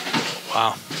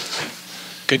 Wow.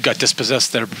 Good, got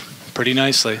dispossessed there pretty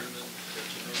nicely.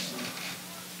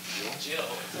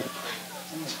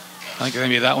 I think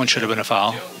maybe that one should have been a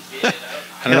foul. I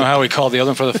don't know how he called the other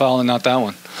one for the foul and not that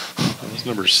one. That was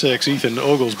number 6, Ethan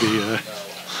Oglesby,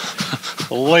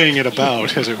 laying it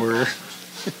about, as it were.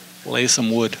 Lay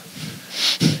some wood.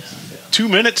 2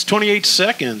 minutes, 28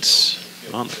 seconds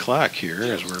on the clock here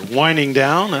as we're winding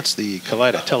down. That's the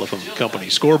Kalida Telephone Company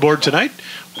scoreboard tonight.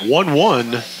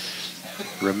 1-1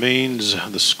 remains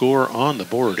the score on the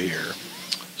board here.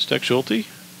 Steck Schulte,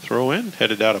 throw in,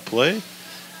 headed out of play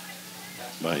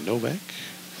by Novak.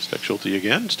 Steck Schulte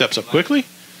again, steps up quickly.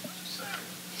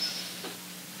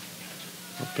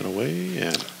 Up and away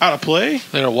and out of play.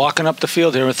 They're walking up the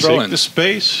field here with throwing. Take the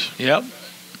space. Yep.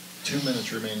 2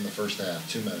 minutes remain in the first half.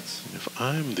 2 minutes. If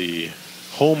I'm the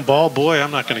home ball boy,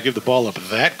 I'm not going to give the ball up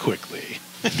that quickly.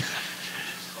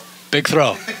 Big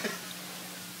throw.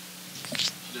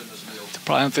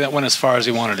 Probably don't think that went as far as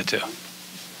he wanted it to.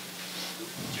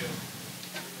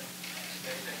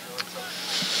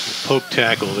 Poke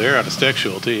tackle there out of Steck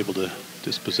Schulte, able to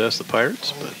dispossess the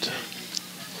Pirates, but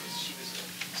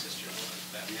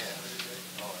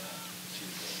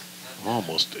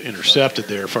almost intercepted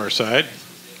there, far side.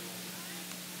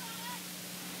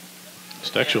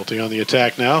 Steck Schulte on the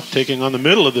attack now, taking on the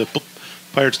middle of the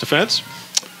Pirates defense.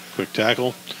 Quick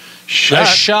tackle. Shot.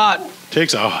 Nice shot.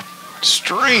 Takes a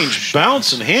strange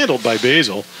bounce and handled by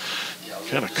Basil.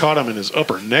 Kind of caught him in his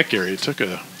upper neck area. Took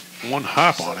one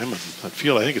hop on him, and I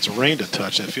think it's rained a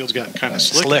touch. That field's gotten kind of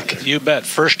slick. Slick, you bet.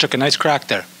 First took a nice crack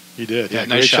there. He did. Yeah, Yeah,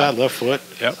 nice great shot. shot, left foot.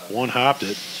 Yep. One hopped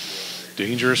it.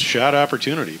 Dangerous shot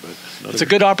opportunity, but It's a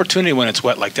good opportunity when it's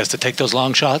wet like this to take those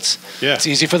long shots. Yeah. It's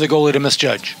easy for the goalie to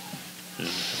misjudge. And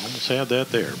almost had that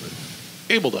there, but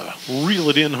able to reel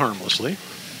it in harmlessly.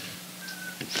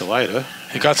 And Kalida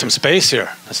He got some space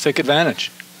here. Let's take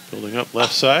advantage. building up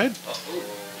left side.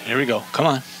 Here we go. Come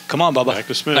on. Come on, Bubba. Back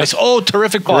to Smith. Nice. Oh,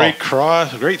 terrific ball. Great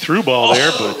cross, great through ball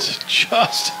there, but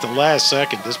just at the last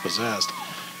second dispossessed.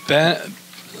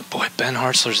 Ben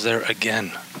Hartzler's there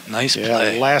again. Nice Yeah,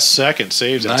 play. last second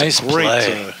saves. That's Nice a great,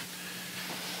 play.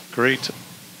 Great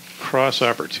cross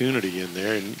opportunity in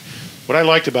there. And what I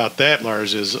liked about that,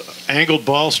 Lars, is angled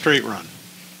ball, straight run.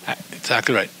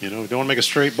 Exactly right. You know, don't want to make a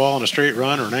straight ball and a straight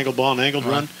run, or an angled ball and angled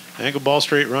run. Angled ball,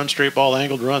 straight ball,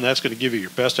 angled run. That's going to give you your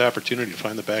best opportunity to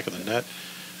find the back of the net.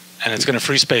 And it's going to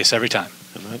free space every time.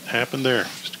 And that happened there.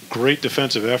 Just a great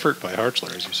defensive effort by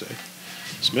Hartzler, as you say.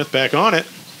 Smith back on it.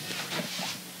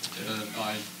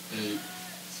 9, 8,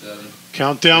 7.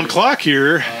 Countdown clock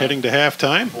here, heading to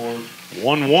halftime.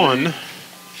 1-1.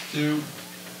 2,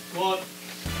 1.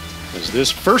 As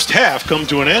this first half comes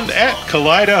to an end at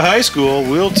Kalida High School,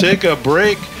 we'll take a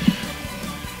break.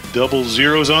 Double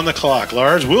zeros on the clock.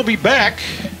 Lars, we'll be back.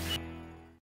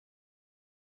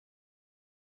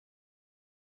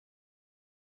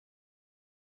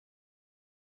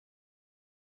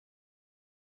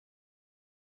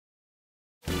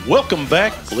 Welcome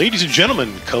back, ladies and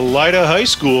gentlemen. Kalida High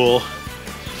School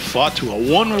fought to a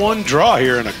 1-1 draw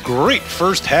here in a great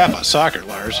first half of soccer,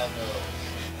 Lars.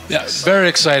 Yeah, very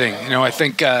exciting. You know, I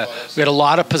think we had a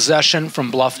lot of possession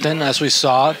from Bluffton, as we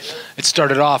saw. It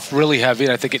started off really heavy,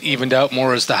 and I think it evened out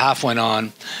more as the half went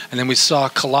on. And then we saw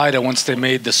Kalida, once they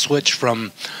made the switch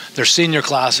from their senior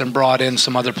class and brought in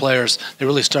some other players, they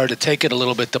really started to take it a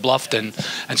little bit to Bluffton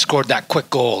and scored that quick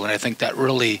goal. And I think that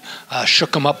really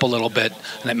shook them up a little bit,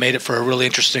 and it made it for a really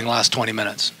interesting last 20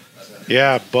 minutes.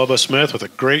 Yeah, Bubba Smith with a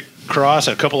great cross,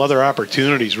 a couple other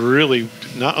opportunities, really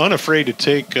not unafraid to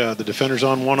take the defenders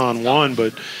on one-on-one.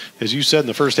 But as you said in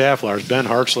the first half, Lars, Ben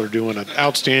Hartzler doing an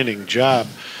outstanding job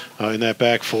in that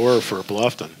back four for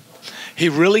Bluffton. He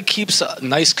really keeps a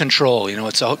nice control. You know,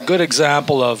 it's a good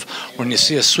example of when you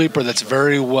see a sweeper that's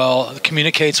very well,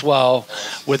 communicates well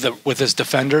with his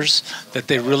defenders, that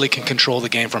they really can control the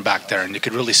game from back there, and you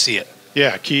could really see it.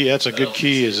 Yeah, key. That's a good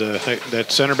key is that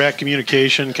center back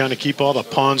communication, kind of keep all the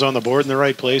pawns on the board in the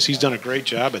right place. He's done a great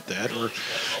job at that. We're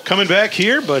coming back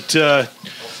here, but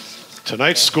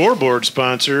tonight's scoreboard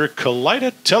sponsor,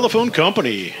 Kalida Telephone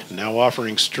Company, now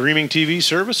offering streaming TV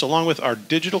service along with our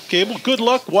digital cable. Good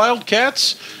luck,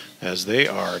 Wildcats, as they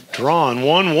are drawn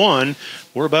 1-1.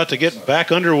 We're about to get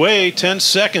back underway 10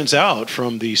 seconds out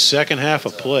from the second half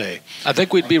of play. I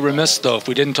think we'd be remiss, though, if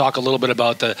we didn't talk a little bit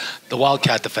about the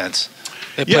Wildcat defense.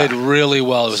 They played really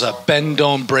well. It was a bend,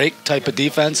 don't break type of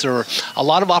defense. There were a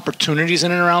lot of opportunities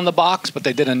in and around the box, but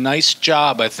they did a nice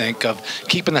job, I think, of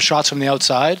keeping the shots from the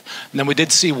outside. And then we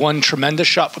did see one tremendous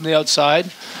shot from the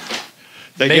outside.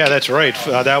 Yeah, that's right.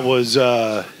 That was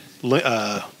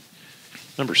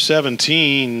number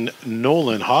 17,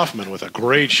 Nolan Hoffman, with a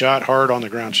great shot, hard on the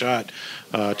ground shot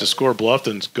to score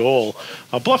Bluffton's goal.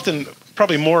 Bluffton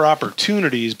probably more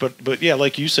opportunities, but yeah,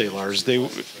 like you say, Lars, the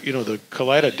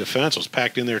Kalida defense was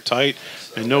packed in there tight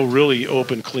and no really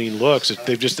open, clean looks.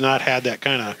 They've just not had that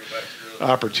kind of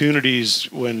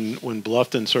opportunities when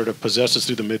Bluffton sort of possesses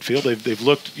through the midfield. They've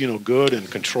looked, good and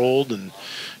controlled and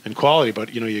quality,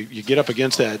 but you get up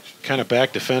against that kind of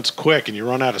back defense quick and you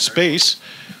run out of space.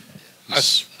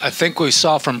 I think we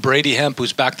saw from Brady Hemp,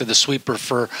 who's back to the sweeper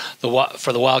for the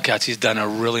Wildcats. He's done a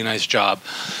really nice job,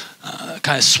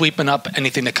 kind of sweeping up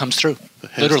anything that comes through.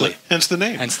 Literally, hence the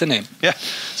name. Hence the name. Yeah.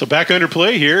 So back under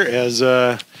play here as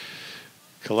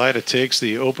Kalida takes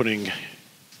the opening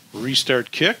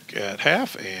restart kick at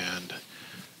half and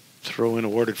throw in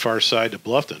awarded far side to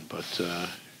Bluffton, but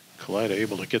Kalida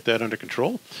able to get that under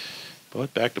control.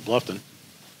 But back to Bluffton.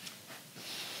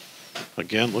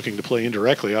 Again, looking to play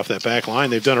indirectly off that back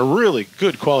line. They've done a really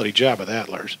good quality job of that,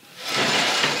 Lars.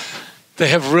 They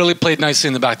have really played nicely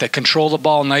in the back. They control the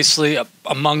ball nicely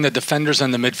among the defenders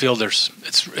and the midfielders.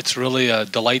 It's really a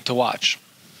delight to watch.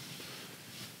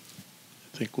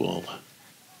 I think we'll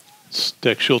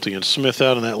stick Schulte and Smith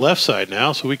out on that left side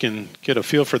now so we can get a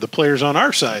feel for the players on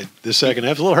our side this second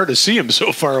half. It's a little hard to see them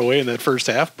so far away in that first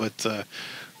half, but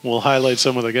we'll highlight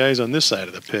some of the guys on this side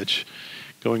of the pitch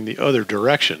going the other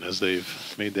direction as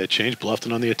they've made that change.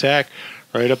 Bluffton on the attack,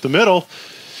 right up the middle.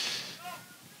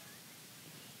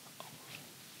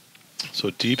 So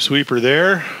deep sweeper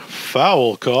there.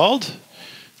 Foul called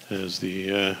as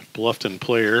the Bluffton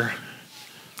player.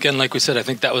 Again, like we said, I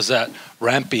think that was that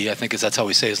Rampy. I think that's how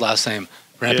we say his last name.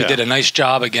 Rampy did a nice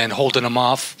job again holding him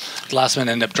off. Last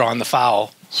minute ended up drawing the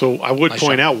foul. So I would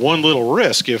point out one little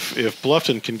risk. If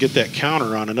Bluffton can get that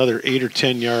counter on another 8 or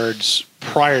 10 yards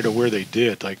prior to where they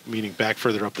did, like meaning back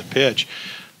further up the pitch,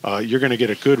 you're going to get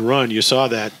a good run. You saw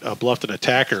that Bluffton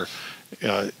attacker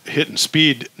hitting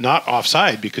speed, not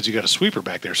offside because you got a sweeper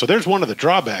back there. So there's one of the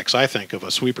drawbacks, I think, of a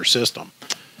sweeper system.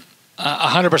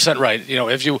 100% right.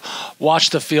 If you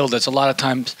watch the field, it's a lot of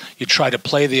times you try to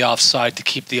play the offside to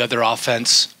keep the other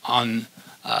offense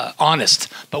honest.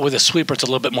 But with a sweeper, it's a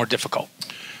little bit more difficult.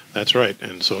 That's right.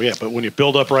 And so, but when you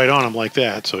build up right on them like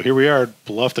that. So here we are,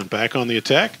 Bluffton back on the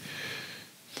attack.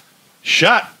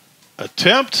 Shot,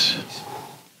 attempt,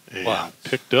 and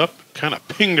picked up, kind of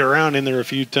pinged around in there a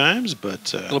few times.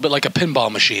 But a little bit like a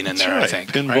pinball machine in there, right. I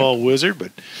think. Pinball wizard,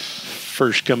 but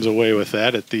first comes away with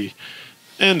that at the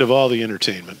end of all the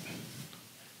entertainment.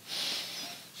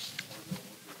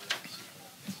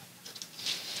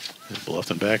 And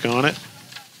Bluffton back on it.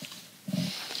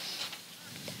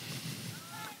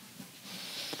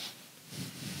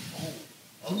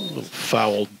 A little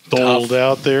foul doled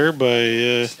out there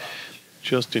by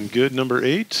Justin Good, number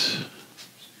 8.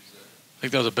 I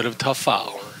think that was a bit of a tough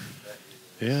foul.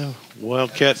 Yeah,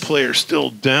 Wildcat player still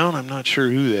down. I'm not sure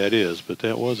who that is, but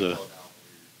that was a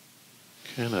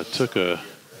kind of took a.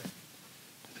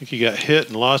 I think he got hit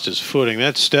and lost his footing.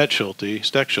 That's Steck Schulte.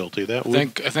 That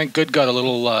I think Good got a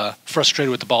little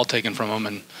frustrated with the ball taken from him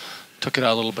and took it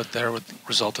out a little bit there, with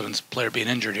resulted in his player being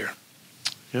injured here.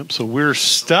 Yep. So we're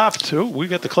stopped. Oh, we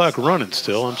got the clock running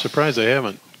still. I'm surprised they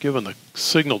haven't given the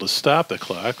signal to stop the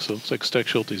clock. So it looks like Steck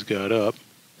Schulte's got up.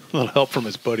 A little help from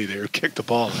his buddy there. Kicked the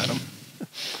ball at him.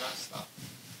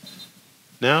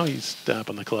 Now he's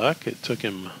stopping the clock. It took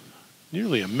him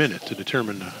nearly a minute to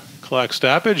determine the clock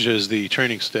stoppage as the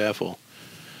training staff will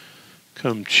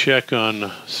come check on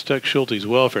Steck Schulte's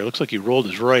welfare. Looks like he rolled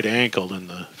his right ankle in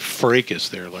the fracas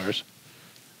there, Lars.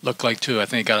 Looked like, too. I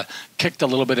think got kicked a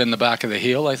little bit in the back of the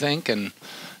heel, I think, and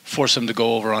forced him to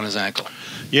go over on his ankle.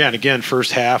 Yeah, and again,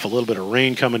 first half, a little bit of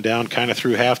rain coming down kind of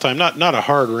through halftime. Not a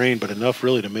hard rain, but enough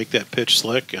really to make that pitch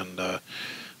slick and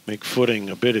make footing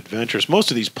a bit adventurous.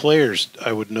 Most of these players,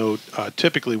 I would note,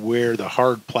 typically wear the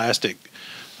hard plastic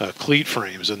cleat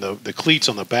frames, and the cleats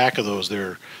on the back of those,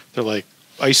 they're like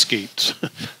ice skates.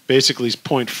 Basically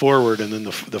point forward, and then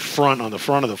the front, on the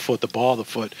front of the foot, the ball of the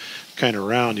foot, kind of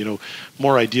round.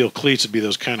 More ideal cleats would be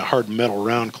those kind of hard metal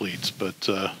round cleats, but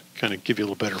kind of give you a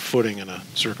little better footing in a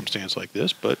circumstance like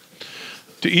this. But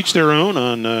to each their own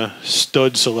on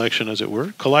stud selection, as it were.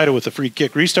 Kalida with the free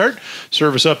kick restart.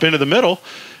 Service up into the middle,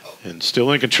 and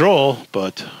still in control,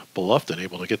 but Bluffton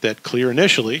able to get that clear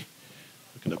initially.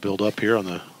 Looking to build up here on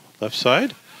the left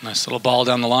side. Nice little ball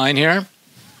down the line here.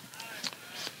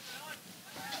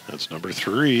 That's number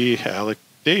 3, Alec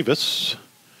Davis.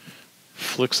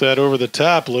 Flicks that over the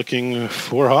top, looking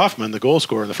for Hoffman, the goal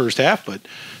scorer in the first half, but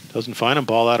doesn't find him.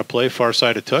 Ball out of play, far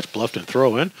side of touch. Bluffton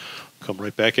throw in. Come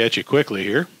right back at you quickly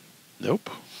here. Nope.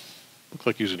 Looked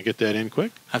like he was going to get that in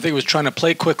quick. I think he was trying to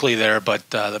play quickly there, but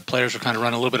the players were kind of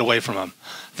running a little bit away from him.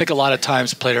 I think a lot of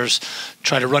times players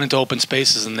try to run into open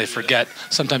spaces and they forget.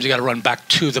 Sometimes you got to run back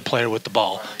to the player with the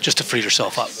ball just to free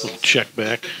yourself up. Little check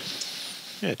back.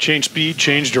 Yeah, change speed,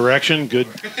 change direction. Good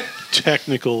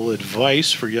technical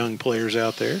advice for young players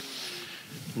out there.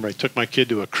 I took my kid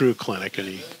to a crew clinic, and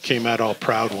he came out all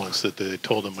proud once that they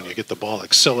told him when you get the ball,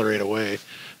 accelerate away. And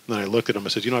then I looked at him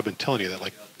and said, I've been telling you that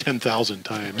like 10,000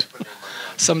 times.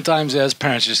 Sometimes as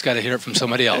parents, you just got to hear it from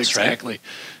somebody else, Exactly.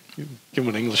 Right? Give him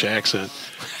an English accent.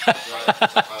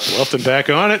 Bluffton back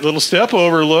on it. Little step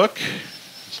over look.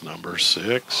 It's number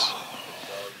 6.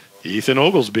 Ethan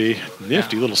Oglesby.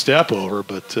 Nifty little step over,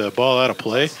 but ball out of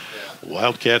play.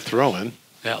 Wildcat throw-in.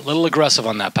 Yeah, a little aggressive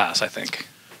on that pass, I think.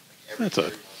 That's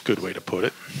a good way to put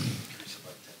it.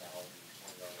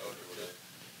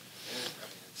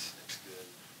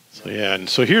 So, yeah, and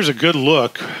so here's a good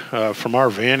look from our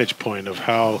vantage point of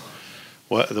how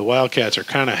the Wildcats are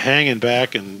kind of hanging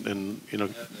back and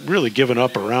really giving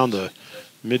up around the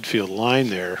midfield line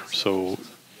there. So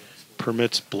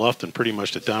permits Bluffton pretty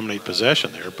much to dominate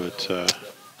possession there, but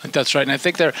I think that's right, and I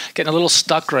think they're getting a little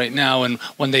stuck right now. And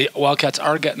when the Wildcats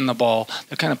are getting the ball,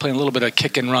 they're kind of playing a little bit of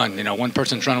kick and run. One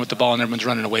person's running with the ball and everyone's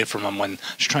running away from them. When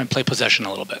just trying to play possession a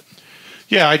little bit.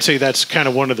 Yeah, I'd say that's kind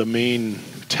of one of the main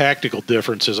tactical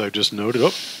differences I've just noted. Oh,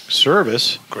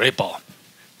 service. Great ball.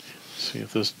 See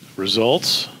if this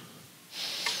results.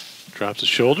 Drops his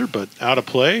shoulder, but out of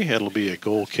play. It'll be a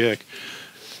goal kick.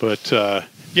 But,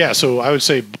 yeah, so I would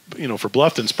say, for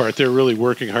Bluffton's part, they're really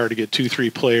working hard to get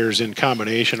 2-3 players in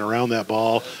combination around that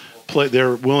ball.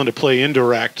 They're willing to play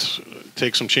indirect,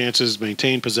 take some chances,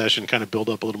 maintain possession, kind of build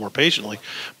up a little more patiently.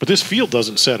 But this field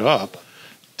doesn't set up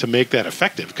to make that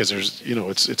effective because there's,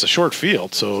 it's a short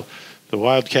field. So the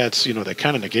Wildcats, they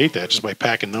kind of negate that just by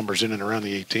packing numbers in and around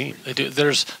the 18. They do.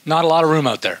 There's not a lot of room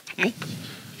out there.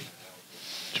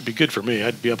 Should be good for me.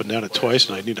 I'd be up and down it twice,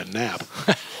 and I'd need a nap.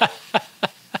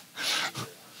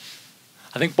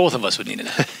 I think both of us would need a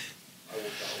nap.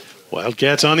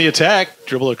 Wildcats on the attack.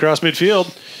 Dribble across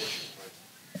midfield.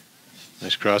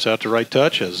 Nice cross out to right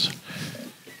touch as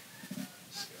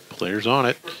players on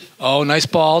it. Oh, nice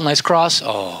ball. Nice cross.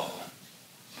 Oh.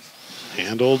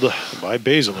 Handled by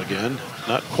Basil again.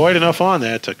 Not quite enough on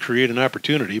that to create an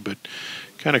opportunity, but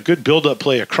kind of good build-up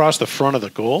play across the front of the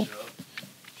goal.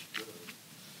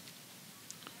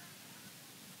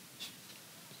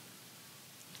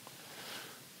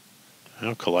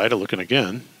 Now Kalida looking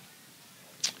again.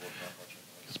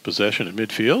 Gets possession in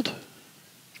midfield.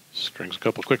 Strings a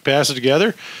couple quick passes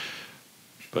together,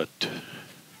 but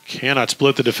cannot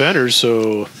split the defenders,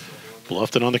 so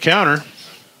Bluffton on the counter.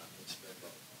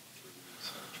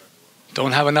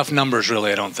 Don't have enough numbers,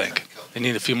 really, I don't think. They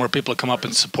need a few more people to come up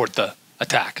and support the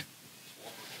attack.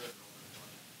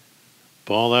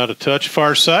 Ball out of touch,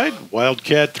 far side.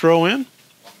 Wildcat throw in.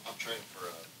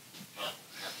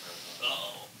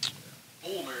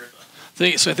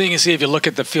 So I think you see, if you look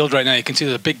at the field right now, you can see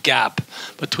there's a big gap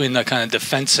between the kind of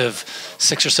defensive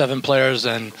 6 or 7 players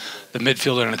and the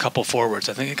midfielder and a couple forwards.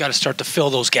 I think you got to start to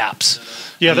fill those gaps.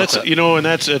 Yeah, that's and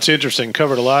that's interesting.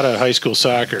 Covered a lot of high school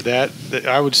soccer. That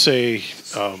I would say,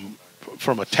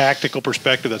 from a tactical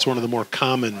perspective, that's one of the more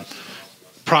common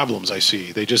problems I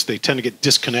see. They tend to get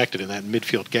disconnected in that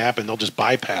midfield gap, and they'll just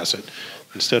bypass it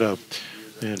instead of.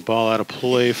 And ball out of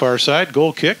play, far side,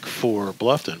 goal kick for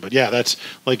Bluffton. But yeah, that's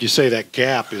like you say, that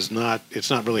gap is not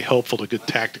really helpful to good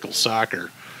tactical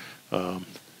soccer. And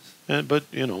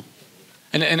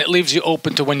it leaves you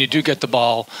open to when you do get the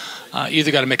ball, you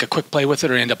either got to make a quick play with it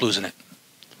or you end up losing it.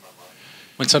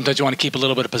 When sometimes you want to keep a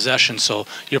little bit of possession so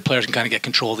your players can kind of get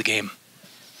control of the game.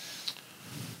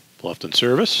 Bluffton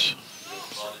service.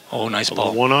 Oh, nice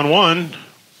ball. One-on-one.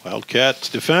 Wildcats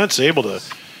defense able to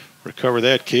recover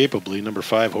that capably. Number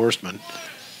 5, Horstman.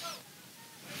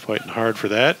 Fighting hard for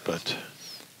that, but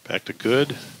back to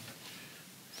good.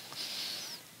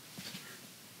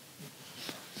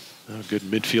 A good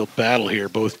midfield battle here.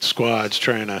 Both squads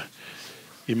trying to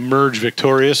emerge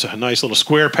victorious. A nice little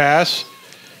square pass.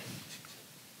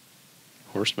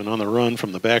 Horstman on the run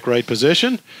from the back right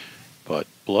position, but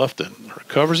Bluffton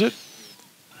recovers it.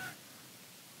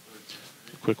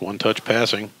 Quick one-touch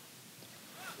passing.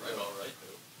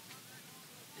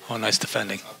 Oh, nice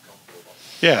defending.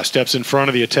 Yeah, steps in front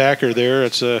of the attacker there.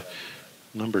 It's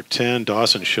number 10,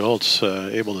 Dawson Schultz,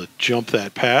 able to jump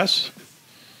that pass.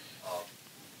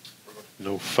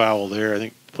 No foul there. I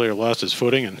think the player lost his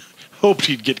footing and hoped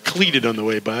he'd get cleated on the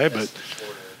way by, but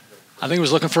I think he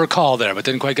was looking for a call there, but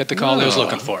didn't quite get the call he was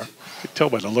looking for. You could tell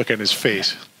by the look on his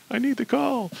face. I need the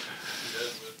call.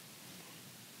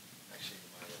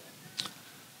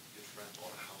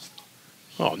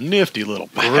 Oh, nifty little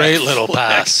pass. Great little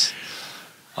pass.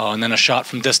 Oh, and then a shot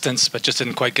from distance, but just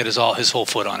didn't quite get his whole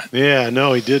foot on it. Yeah,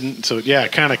 no, he didn't. So, yeah,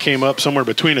 it kind of came up somewhere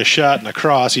between a shot and a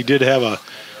cross. He did have a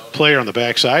player on the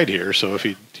backside here, so if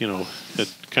he, had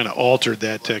kind of altered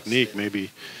that technique,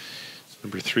 maybe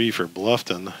number 3 for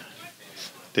Bluffton.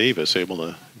 Davis able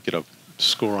to get a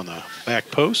score on the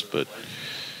back post, but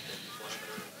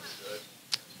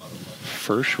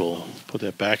First will put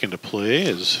that back into play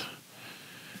as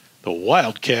the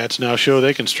Wildcats now show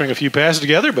they can string a few passes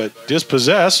together, but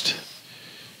dispossessed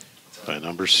by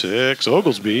number 6,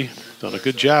 Oglesby. Done a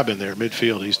good job in there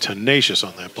midfield. He's tenacious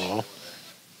on that ball.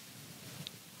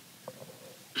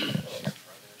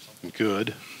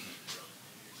 Good.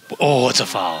 Oh, it's a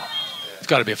foul. It's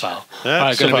got to be a foul.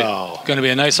 That's a foul. Going to be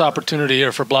a nice opportunity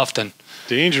here for Bluffton.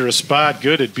 Dangerous spot.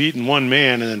 Good at beating one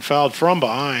man and then fouled from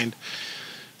behind.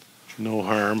 No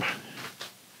harm.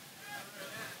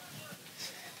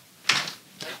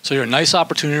 So your nice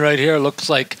opportunity right here. Looks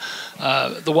like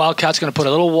the Wildcats going to put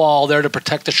a little wall there to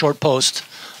protect the short post.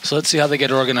 So let's see how they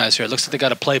get organized here. It looks like they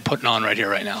got a play putting on right here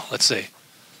right now. Let's see.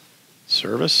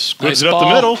 Service. Squibs Nice it up ball.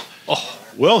 the middle. Oh,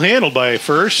 Well handled by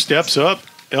First. Steps up,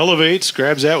 elevates,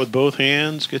 grabs that with both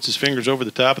hands, gets his fingers over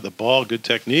the top of the ball. Good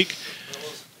technique.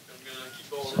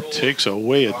 Takes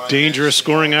away a dangerous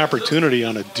scoring opportunity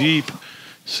on a deep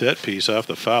set piece off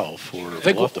the foul for I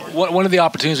think Bluffton. one of the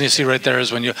opportunities you see right there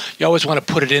is when you always want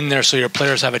to put it in there so your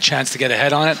players have a chance to get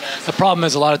ahead on it. The problem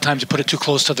is a lot of times you put it too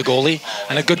close to the goalie,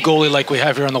 and a good goalie like we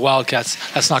have here on the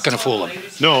Wildcats, that's not going to fool him.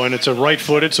 No, and it's a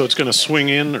right-footed, so it's going to swing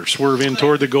in or swerve in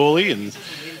toward the goalie, and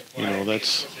you know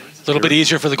that's A little bit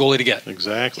easier for the goalie to get.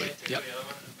 exactly. Yep.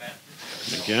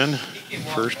 And again,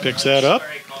 First picks that up.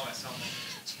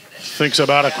 Thinks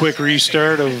about a quick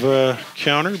restart of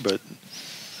counter, but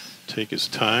take his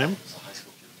time.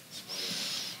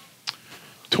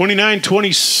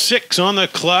 29:26 on the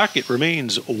clock. It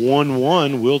remains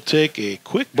 1-1. We'll take a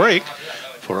quick break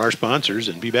for our sponsors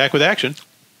and be back with action.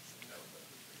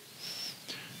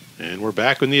 And we're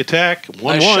back in the attack. 1-1.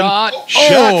 Nice shot.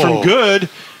 Shot from Good.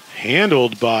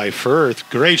 Handled by Firth.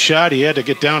 Great shot. He had to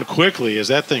get down quickly as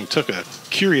that thing took a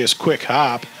curious quick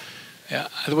hop. Yeah.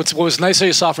 What was nice that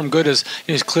you saw from Good is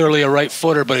he's clearly a right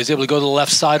footer, but he's able to go to the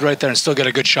left side right there and still get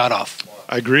a good shot off.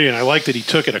 I agree, and I like that he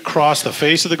took it across the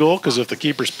face of the goal, because if the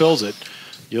keeper spills it,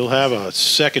 you'll have a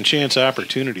second chance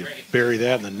opportunity to bury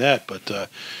that in the net. But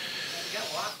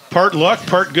part luck,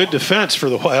 part good defense for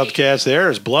the Wildcats there,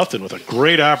 as Bluffton with a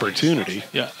great opportunity.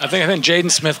 Yeah, I think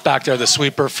Jaden Smith back there, the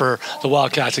sweeper for the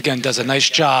Wildcats, again, does a nice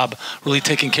job really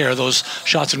taking care of those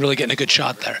shots and really getting a good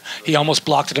shot there. He almost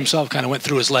blocked it himself, kind of went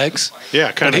through his legs.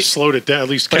 Yeah, kind of slowed it down, at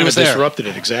least kind of disrupted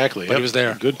it, exactly. But he was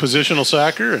there. Good positional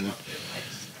soccer and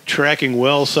tracking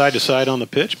well side to side on the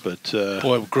pitch. But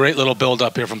Boy, great little build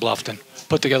up here from Bluffton.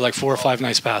 Put together like 4 or 5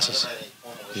 nice passes.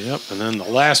 Yep, and then the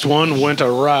last one went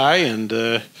awry, and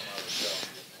kind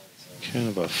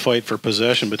of a fight for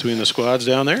possession between the squads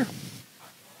down there.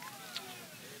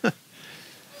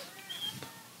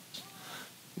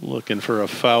 Looking for a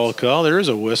foul call. There is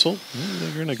a whistle.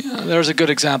 There's a good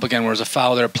example again where there's a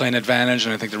foul there playing advantage,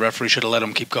 and I think the referee should have let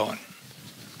him keep going.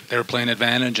 They were playing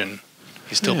advantage, and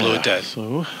he still blew it dead.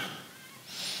 So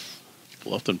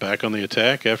Bluffton back on the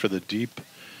attack after the deep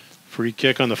free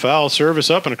kick on the foul. Service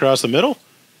up and across the middle.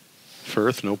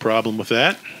 Firth, no problem with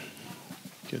that.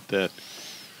 Get that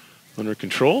under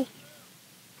control.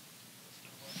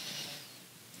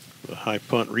 The high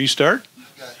punt restart.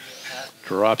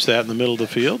 Drops that in the middle of the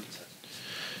field.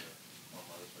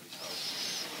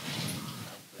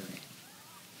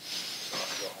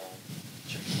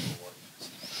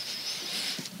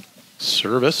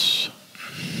 Service.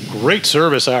 Great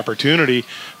service opportunity.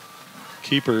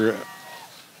 Keeper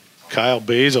Kyle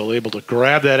Basil able to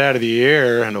grab that out of the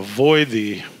air and avoid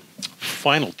the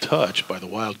final touch by the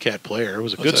Wildcat player. It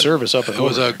was a good service up and over. It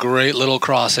was a great little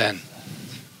cross in.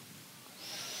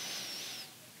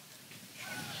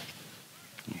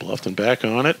 Bluffton back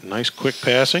on it. Nice quick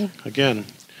passing. Again,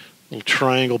 little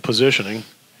triangle positioning.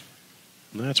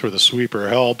 And that's where the sweeper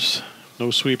helps.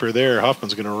 No sweeper there.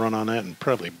 Huffman's going to run on that and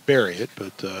probably bury it,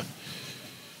 but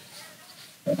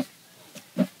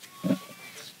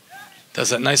does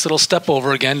that nice little step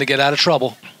over again to get out of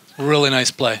trouble. Really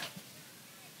nice play.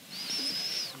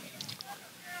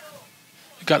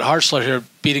 You got Hartzler here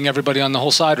beating everybody on the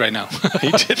whole side right now.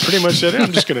 he did pretty much that.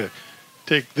 I'm just going to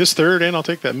take this third, and I'll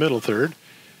take that middle third.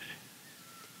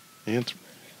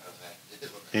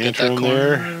 Antrim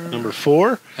there, number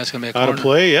 4. That's going to be a corner. Out of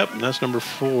play, yep. And that's number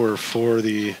 4 for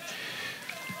the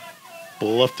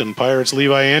Bluffton Pirates.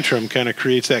 Levi Antrim kind of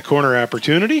creates that corner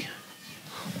opportunity.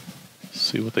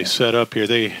 See what they set up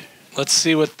here. Let's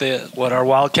see what our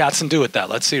Wildcats can do with that.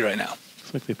 Let's see right now.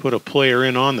 Looks like they put a player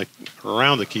in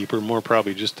around the keeper, more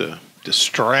probably just to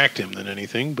distract him than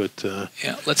anything. But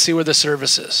yeah, let's see where the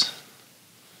service is.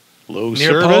 Low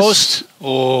Near service. post.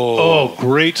 Oh,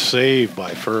 great save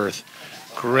by Firth.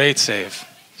 great save.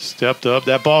 Stepped up.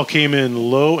 That ball came in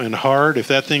low and hard. If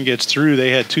that thing gets through, they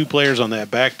had 2 players on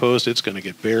that back post. It's going to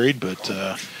get buried, but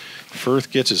Firth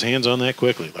gets his hands on that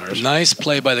quickly, Lars. Nice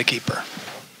play by the keeper.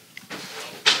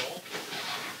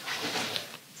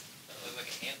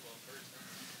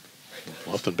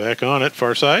 Bluffton back on it,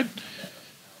 far side.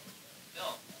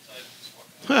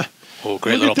 Huh. Oh,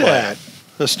 great Look little at play.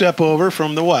 that. A step over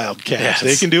from the Wildcats. Yes.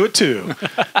 They can do it too.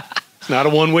 It's not a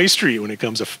one-way street when it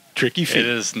comes to tricky feet. It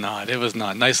is not. It was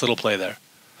not. Nice little play there.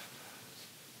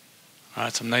 All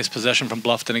right, some nice possession from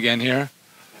Bluffton again here.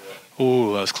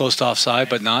 Ooh, that was close to offside,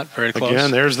 but not very close. Again,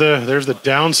 there's the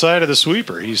downside of the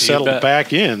sweeper. He's settled bet.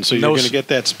 back in, so you're going to get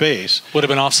that space. Would have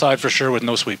been offside for sure with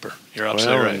no sweeper. You're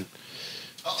absolutely right.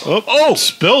 Oh,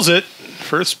 spills it.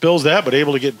 Firth spills that, but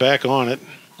able to get back on it.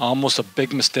 Almost a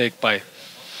big mistake by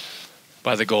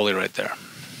the goalie right there.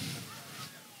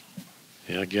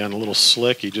 Yeah, again, a little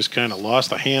slick. He just kind of lost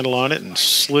the handle on it and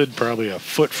slid probably a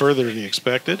foot further than he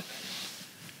expected.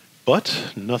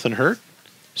 But nothing hurt.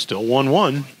 Still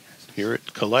 1-1 here at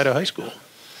Kalida High School.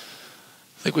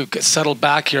 I think we've settled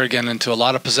back here again into a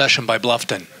lot of possession by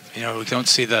Bluffton. You know, we don't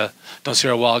see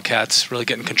our Wildcats really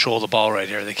getting control of the ball right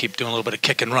here. They keep doing a little bit of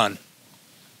kick and run.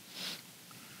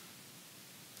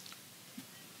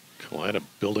 Kalida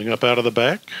building up out of the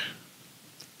back.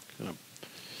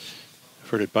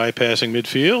 Effort at bypassing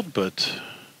midfield, but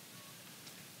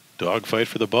dogfight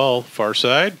for the ball. Far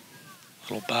side.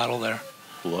 Little battle there.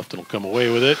 Bluffton will come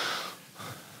away with it.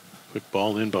 Quick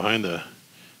ball in behind the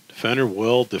defender.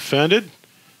 Well defended.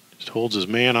 Just holds his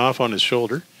man off on his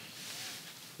shoulder.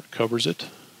 Recovers it.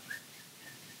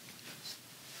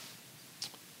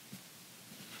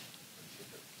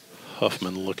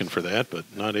 Huffman looking for that, but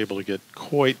not able to get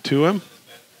quite to him.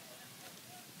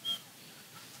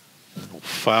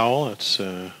 Foul. That's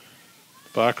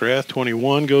Backrath,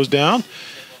 21, goes down.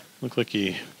 Looked like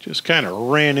he just kind of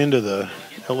ran into the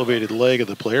elevated leg of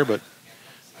the player, but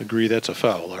agree that's a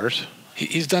foul, Lars.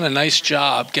 He's done a nice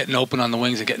job getting open on the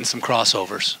wings and getting some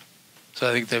crossovers. So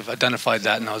I think they've identified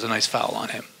that, and that was a nice foul on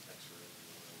him.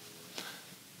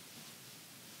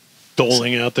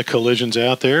 Doling out the collisions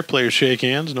out there. Players shake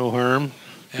hands, no harm.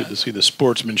 Yeah. Good to see the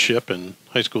sportsmanship in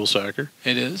high school soccer.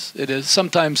 It is. It is.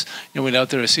 Sometimes, when out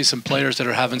there I see some players that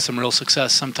are having some real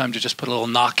success, sometimes you just put a little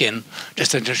knock in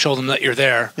just to show them that you're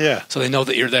there. Yeah. So they know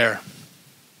that you're there.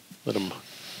 Let them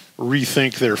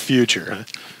rethink their future. Huh?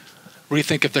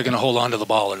 Rethink if they're going to hold on to the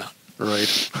ball or not.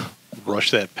 Right.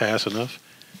 Rush that pass enough.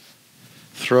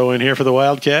 Throw in here for the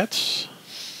Wildcats.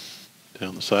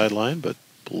 Down the sideline, but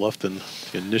Bluffton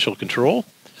initial control.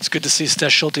 It's good to see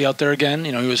Stess Schulte out there again.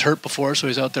 He was hurt before, so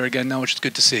he's out there again now, which is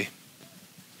good to see.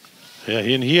 Yeah,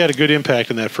 he had a good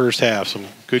impact in that first half. Some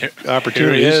good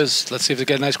opportunities. Here he is. Let's see if they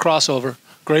get a nice crossover.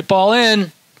 Great ball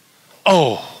in.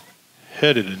 Oh.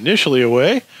 Headed initially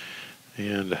away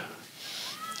and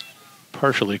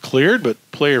partially cleared, but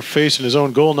player facing his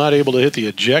own goal, not able to hit the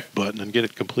eject button and get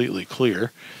it completely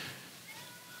clear.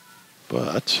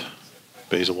 But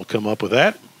Basil will come up with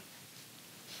that.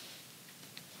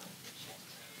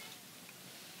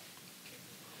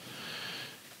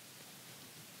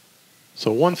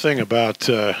 So one thing about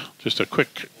just a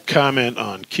quick comment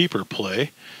on keeper play,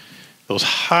 those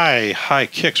high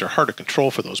kicks are hard to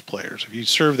control for those players. If you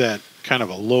serve that kind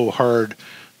of a low, hard,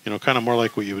 kind of more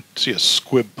like what you would see a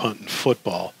squib punt in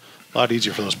football, a lot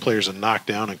easier for those players to knock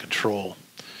down and control.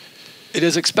 It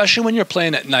is, especially when you're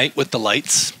playing at night with the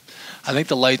lights. I think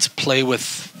the lights play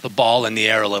with the ball in the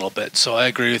air a little bit. So I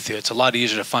agree with you. It's a lot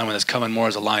easier to find when it's coming more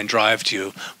as a line drive to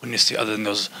you when you see other than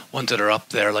those ones that are up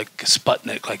there like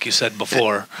Sputnik, like you said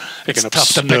before. It's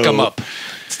tough to pick them up.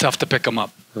 It's tough to pick them up.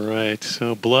 Right.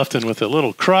 So Bluffton with a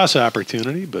little cross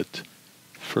opportunity, but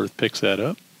Firth picks that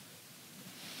up.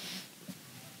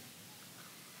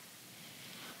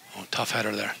 Oh, tough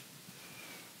header there.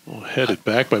 Well, headed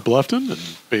back by Bluffton,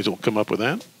 and Basil will come up with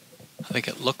that. I think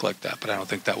it looked like that, but I don't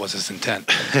think that was his intent.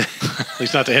 At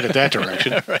least not to head it that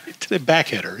direction. Right. The back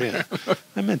header, yeah.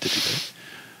 I meant to do that.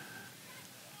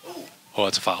 Oh,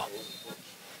 it's a foul.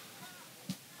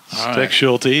 Stick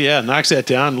Schulte, yeah, knocks that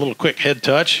down. A little quick head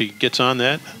touch. He gets on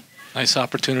that. Nice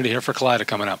opportunity here for Kalida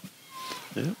coming up.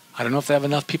 Yeah. I don't know if they have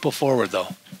enough people forward, though.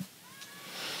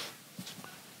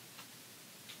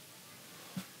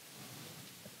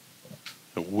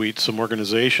 Wait, some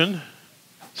organization.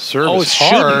 Service it's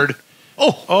hard. shooting.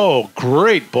 Oh,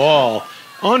 great ball.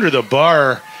 Under the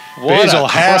bar. What Basil a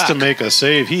has to crack. make a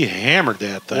save. He hammered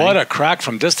that thing. What a crack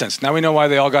from distance. Now we know why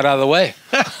they all got out of the way.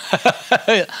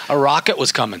 A rocket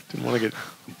was coming. Didn't want to get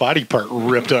a body part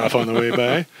ripped off on the way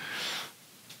by.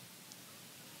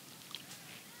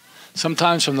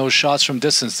 Sometimes from those shots from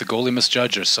distance, the goalie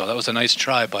misjudges. So that was a nice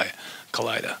try by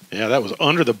Kalida. Yeah, that was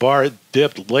under the bar. It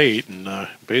dipped late, and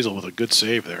Basil with a good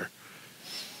save there.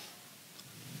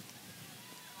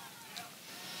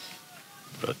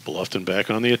 But Bluffton back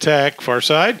on the attack, far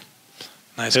side.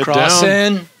 Nice Head cross down.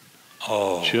 in.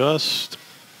 Oh. Just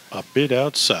a bit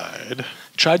outside.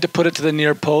 Tried to put it to the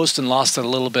near post and lost it a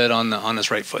little bit on his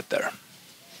right foot there.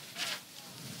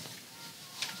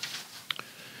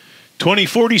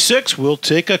 20:46. We'll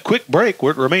take a quick break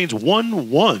where it remains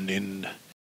 1-1 in.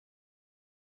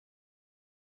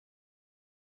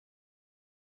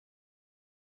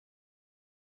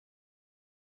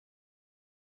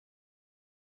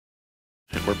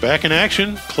 And we're back in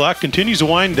action. Clock continues to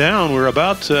wind down. We're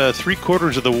about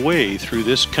 3/4 of the way through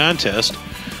this contest.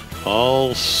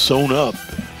 All sewn up.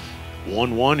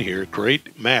 1-1 here.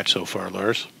 Great match so far,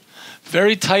 Lars.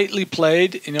 Very tightly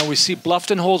played. You know, we see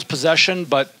Bluffton holds possession,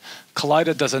 but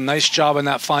Kalida does a nice job in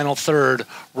that final third,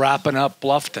 wrapping up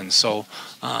Bluffton. So,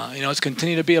 you know, it's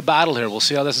continued to be a battle here. We'll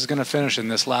see how this is going to finish in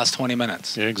this last 20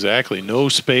 minutes. Yeah, exactly. No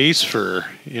space for,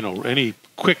 you know, any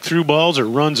quick through balls or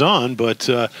runs on, but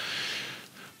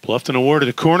Bluffton awarded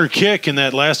a corner kick in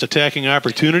that last attacking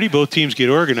opportunity. Both teams get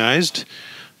organized.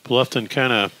 Bluffton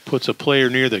kind of puts a player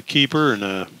near the keeper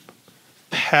and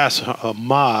pass a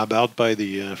mob out by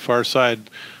the far side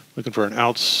looking for an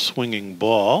out-swinging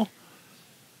ball.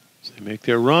 So they make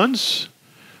their runs.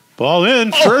 Ball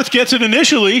in. Firth gets it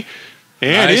initially,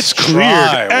 and Nice it's cleared.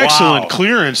 try. Excellent Wow.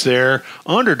 clearance there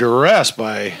under duress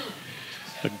by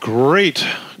a great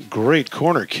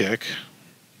corner kick.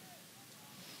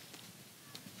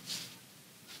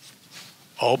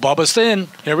 Oh, Bubba's thin.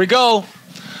 Here we go.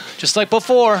 Just like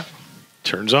before.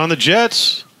 Turns on the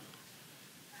Jets.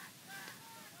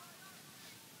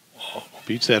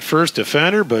 Beats that first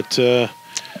defender, but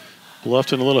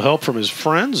Bluffton a little help from his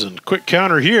friends, and quick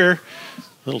counter here.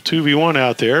 Little 2v1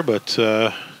 out there, but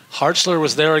Hartzler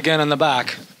was there again in the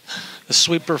back. The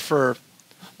sweeper for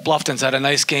Bluffton's had a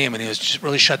nice game, and he was just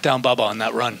really shut down Bubba on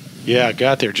that run. yeah,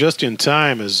 got there just in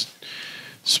time as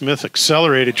Smith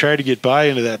accelerated, tried to get by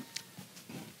into that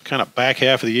kind of back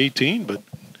half of the 18, but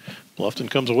Bluffton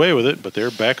comes away with it. But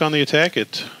they're back on the attack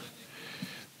at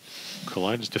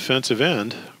Kalida's defensive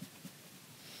end.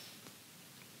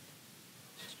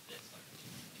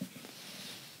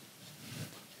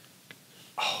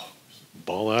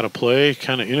 Ball out of play,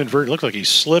 kind of inadvertent. Looked like he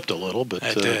slipped a little, but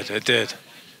It did.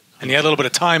 And he had a little bit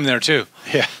of time there, too.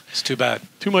 yeah, It's too bad.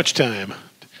 too much time.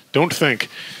 Don't think.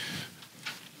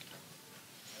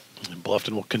 And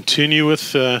Bluffton will continue with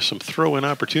some throw-in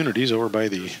opportunities over by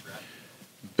the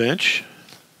bench.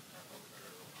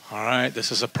 All right,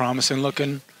 this is a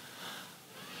promising-looking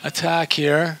attack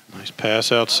here. Nice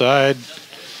pass outside.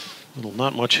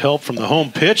 Not much help from the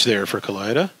home pitch there for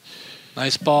Kalida.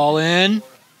 Nice ball in.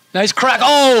 Nice crack.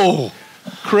 Oh!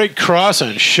 Great cross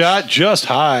and shot just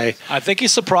high. I think he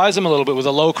surprised him a little bit with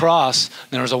a low cross.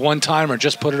 There was a one-timer,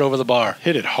 just put it over the bar.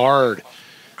 Hit it hard.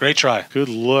 Great try. Good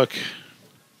look.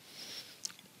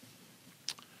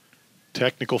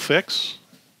 Technical fix.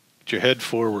 Get your head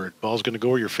forward. Ball's going to go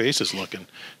where your face is looking.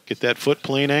 Get that foot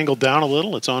plane angled down a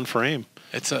little. It's on frame.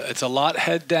 It's a lot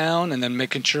head down and then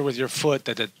making sure with your foot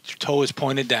that your toe is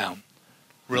pointed down.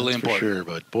 Really That's for important. sure,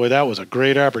 but boy, that was a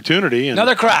great opportunity. And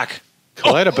Another crack.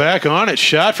 Kalida back on it.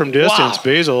 Shot from distance. Wow.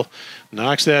 Basil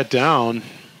knocks that down.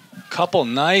 Couple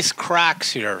nice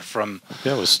cracks here from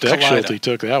That was Kalida. Steckschulte. He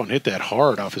took that one. Hit that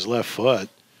hard off his left foot.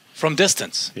 from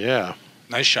distance. Yeah.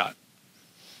 Nice shot.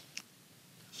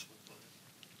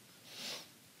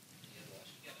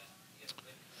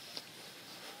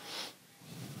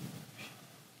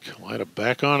 Kalida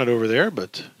back on it over there,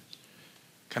 but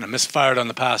Kind of misfired on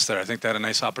the pass there. I think they had a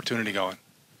nice opportunity going.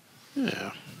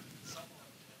 yeah.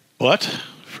 But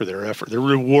for their effort, they're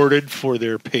rewarded for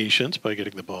their patience by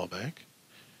getting the ball back.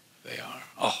 They are.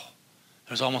 Oh,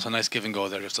 there's almost a nice give and go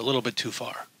there. Just a little bit too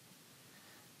far.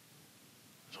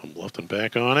 So Bluffton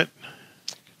back on it.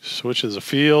 Switches the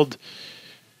field.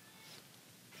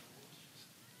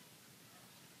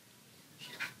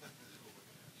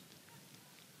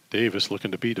 Davis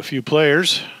looking to beat a few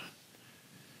players,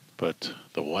 but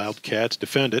the Wildcats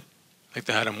defend it. I think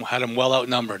they had him well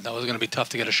outnumbered. That was going to be tough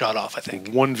to get a shot off, I think.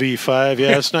 1v5.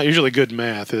 Yeah, it's not usually good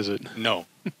math, is it? No.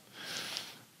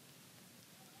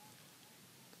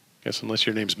 Guess unless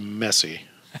your name's Messi.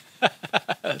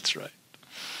 That's right.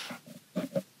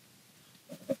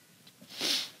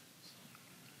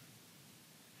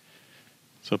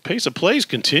 So pace of plays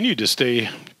continued to stay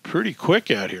pretty quick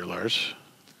out here, Lars.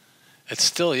 It's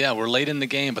still, yeah, we're late in the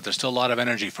game, but there's still a lot of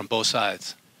energy from both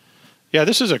sides. Yeah,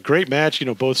 this is a great match. You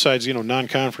know, both sides, you know,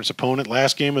 non-conference opponent.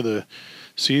 Last game of the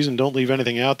season, don't leave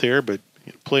anything out there, but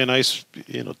play a nice,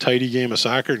 tidy game of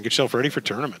soccer and get yourself ready for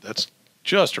tournament. That's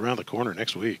just around the corner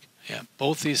next week. Yeah,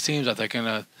 both these teams, I think, are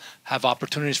going to have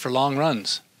opportunities for long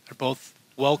runs. They're both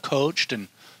well coached, and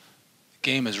the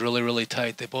game is really, really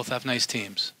tight. They both have nice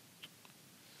teams.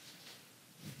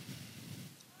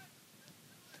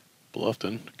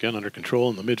 Bluffton, again, under control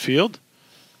in the midfield.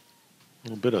 A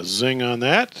little bit of zing on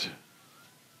that.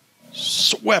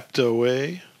 Swept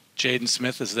away. Jaden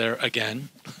Smith is there again.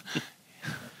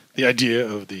 The idea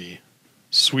of the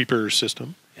sweeper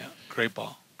system. Yeah, great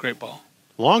ball. Great ball.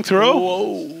 Long throw.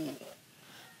 Whoa.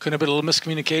 Could have been a little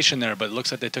miscommunication there, but it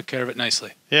looks like they took care of it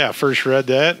nicely. Yeah, first read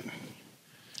that.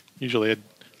 Usually I'd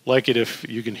like it if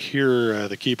you can hear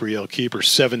the keeper yell keeper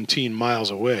 17 miles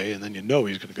away, and then you know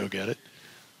he's going to go get it.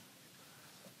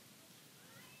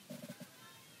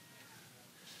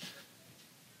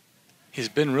 He's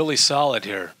been really solid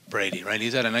here, Brady, right?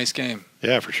 He's had a nice game.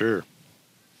 Yeah, for sure.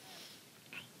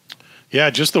 Yeah,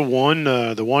 just the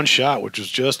one shot, which was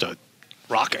just a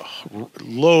rocket,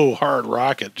 low, hard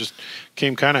rocket, just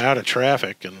came kind of out of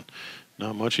traffic, and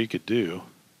not much he could do.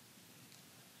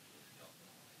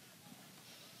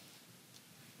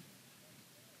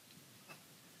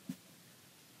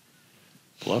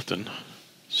 Bluffton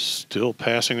still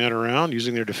passing that around,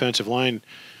 using their defensive line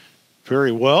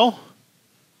very well.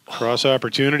 Cross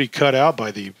opportunity cut out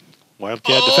by the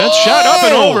Wildcat defense. Shot up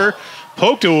and over.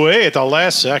 Poked away at the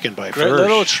last second by Great Furch.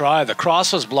 little try. The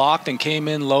cross was blocked and came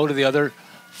in low to the other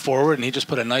forward, and he just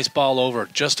put a nice ball over,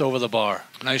 just over the bar.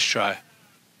 Nice try.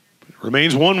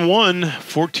 Remains 1-1,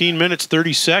 14 minutes,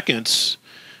 30 seconds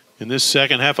in this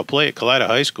second half of play at Kalida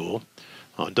High School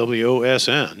on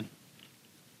WOSN.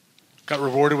 Got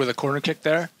rewarded with a corner kick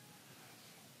there.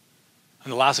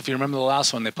 And the last, if you remember the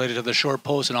last one, they played it to the short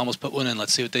post and almost put one in.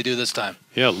 Let's see what they do this time.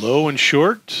 Yeah, low and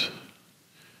short.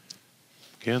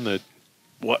 Again, the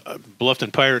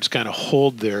Bluffton Pirates kind of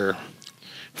hold their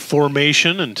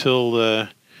formation until the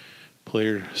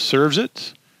player serves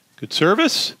it. Good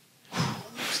service. A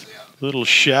little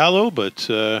shallow, but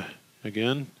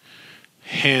again,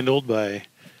 handled by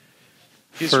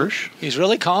Furch. He's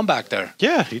really calm back there.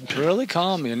 Yeah. Really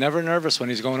calm. You're never nervous when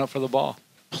he's going up for the ball.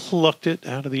 Plucked it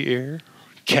out of the air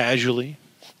casually.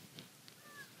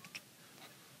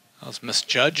 That was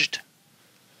misjudged.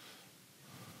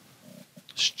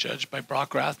 Misjudged by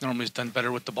Brock Rath. Normally he's done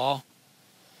better with the ball.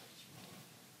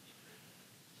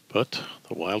 But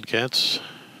the Wildcats'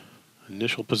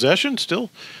 initial possession still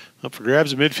up for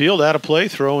grabs in midfield. Out of play.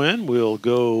 Throw in. We'll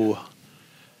go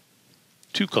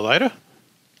to Kalida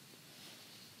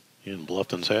in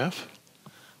Bluffton's half.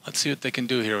 Let's see what they can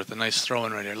do here with a nice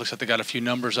throw-in right here. Looks like they got a few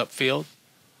numbers upfield.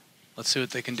 Let's see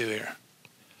what they can do here.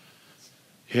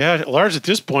 Yeah, Lars, at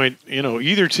this point,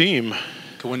 either team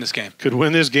could win this game. Could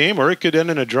win this game, or it could end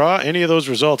in a draw. Any of those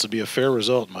results would be a fair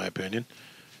result, in my opinion.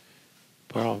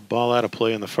 Ball out of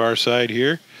play on the far side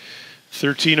here.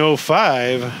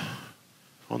 13:05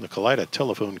 on the Kalida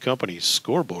Telephone Company's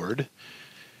scoreboard.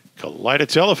 Kalida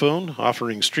Telephone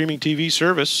offering streaming TV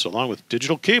service along with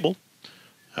digital cable.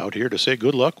 Out here to say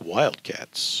good luck,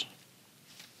 Wildcats.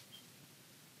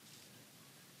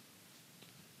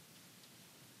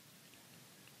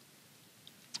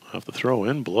 Off the throw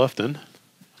in, Bluffton.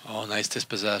 Oh, nice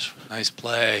dispossession. Nice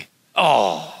play.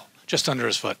 Oh, just under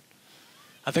his foot.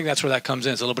 I think that's where that comes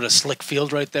in. It's a little bit of slick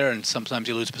field right there, and sometimes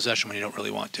you lose possession when you don't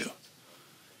really want to.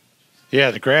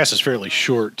 Yeah, the grass is fairly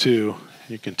short, too.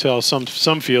 You can tell some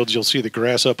fields you'll see the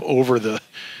grass up over the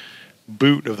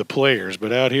boot of the players,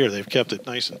 but out here they've kept it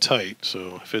nice and tight,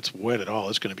 so if it's wet at all,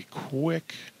 it's going to be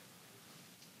quick.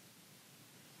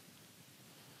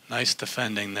 Nice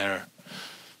defending there.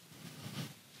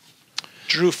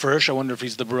 Drew Furch, I wonder if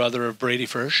he's the brother of Brady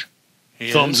Furch.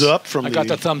 Thumbs up from I got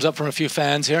the thumbs up from a few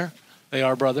fans here. They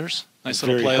are brothers. Nice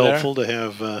little play there. Very helpful to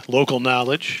have local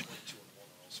knowledge.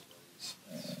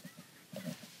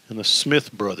 And the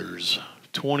Smith brothers,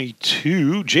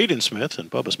 22, Jaden Smith and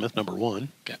Bubba Smith, number 1.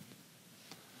 Okay.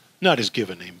 Not his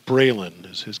given name.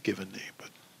 Braylon is his given name, but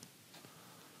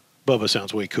Bubba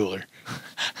sounds way cooler.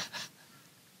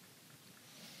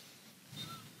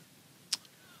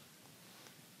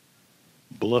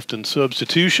 Bluffton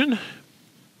substitution.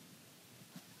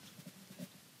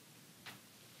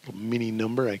 A mini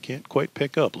number I can't quite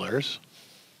pick up, Lars.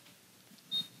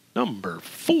 Number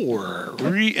 4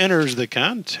 re-enters the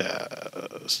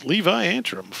contest. Levi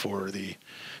Antrim for the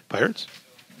Pirates.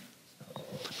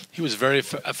 He was very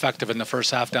effective in the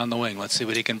first half down the wing. Let's see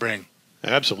what he can bring.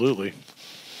 Absolutely.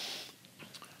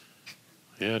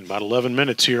 Yeah, about 11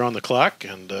 minutes here on the clock.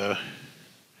 And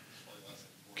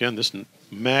again, this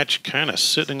match kind of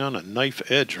sitting on a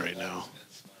knife edge right now.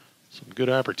 Some good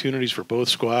opportunities for both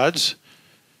squads.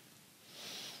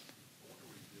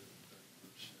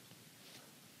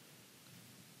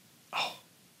 Oh,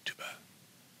 too bad.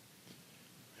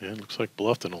 Yeah, it looks like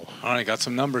Bluffton will All right, got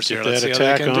some numbers get here. that Let's see how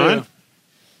attack they can on. do.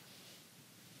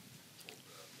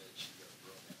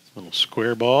 Little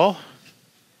square ball.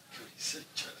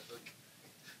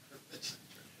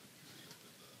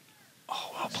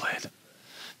 Oh, well played.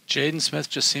 Jaden Smith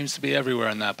just seems to be everywhere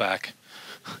in that back.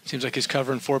 Seems like he's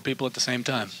covering 4 people at the same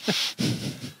time.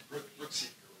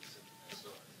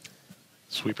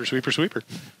 Sweeper, sweeper, sweeper.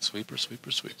 Sweeper,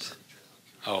 sweeper, sweeper.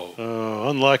 Oh, Oh,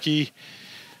 unlucky.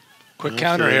 quick Off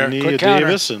counter the here. knee Quick of counter.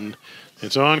 Davis, and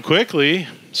it's on quickly.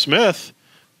 Smith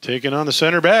taking on the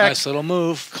center back. Nice little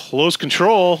move. Close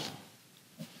control.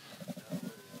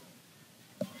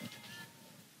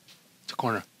 It's a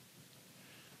corner.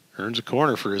 Earns a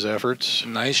corner for his efforts.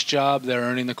 Nice job there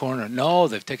earning the corner. No,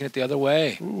 they've taken it the other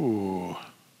way. Ooh.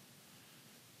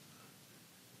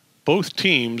 Both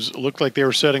teams looked like they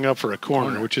were setting up for a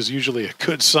corner, which is usually a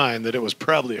good sign that it was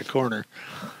probably a corner.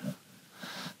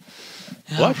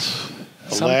 Yeah. What?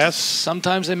 Alas.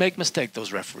 Sometimes they make mistakes,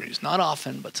 those referees. Not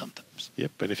often, but sometimes.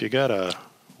 Yep, and if you got a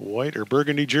white or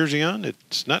burgundy jersey on,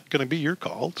 it's not going to be your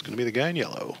call. It's going to be the guy in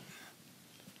yellow.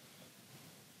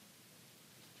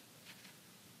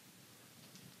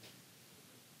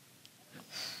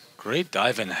 Great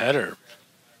diving header.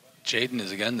 Jaden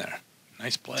is again there.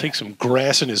 Nice play. Take some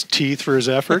grass in his teeth for his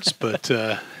efforts, but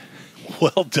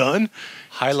well done.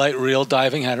 Highlight reel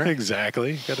diving header.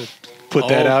 Exactly. Got to put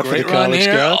that out for the great run college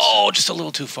here. scouts. Oh, just a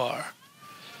little too far.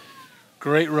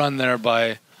 Great run there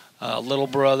by little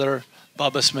brother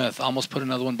Bubba Smith. Almost put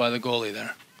another one by the goalie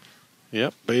there.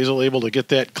 Yep, Basil able to get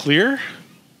that clear.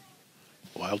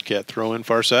 Wildcat throw in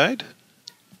far side.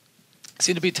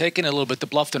 Seem to be taking it a little bit to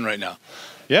Bluffton right now.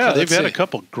 Yeah, So they've let's had see. a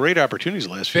couple great opportunities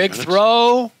the last few Big minutes.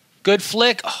 throw. Good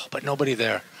flick. Oh, but nobody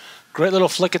there. Great little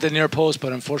flick at the near post,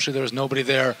 but unfortunately there was nobody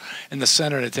there in the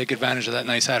center to take advantage of that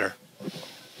nice header.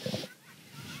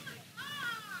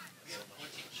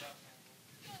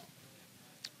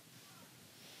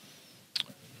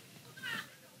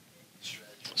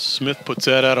 Smith puts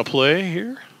that out of play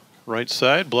here. Right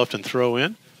side, Bluffton throw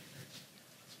in.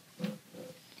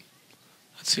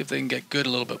 Let's see if they can get Good a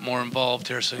little bit more involved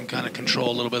here so he can kind of control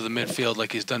a little bit of the midfield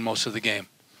like he's done most of the game.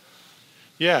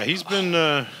 Yeah, he's been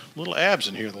a little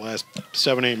absent here the last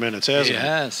 7-8 minutes, hasn't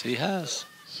he? He has.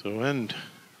 So, and,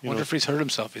 you Wonder know, if he's hurt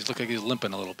himself. He's looking like he's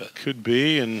limping a little bit. could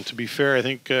be. And to be fair, I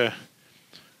think at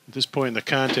this point in the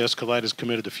contest, Kalida's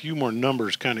committed a few more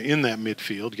numbers kind of in that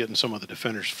midfield, getting some of the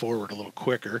defenders forward a little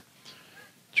quicker.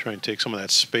 Try and take some of that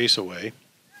space away.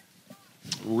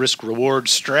 Risk-reward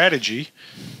strategy.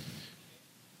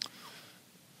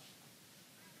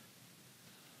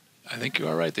 I think you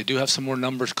are right. They do have some more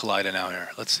numbers colliding out here.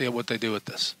 Let's see what they do with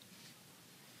this.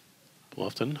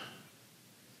 Bluffton.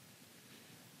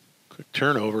 Quick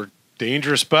turnover.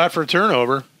 Dangerous spot for a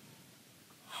turnover.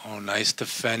 Oh, nice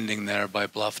defending there by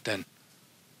Bluffton.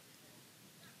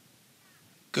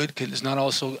 Good. He's not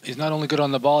only good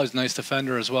on the ball, he's a nice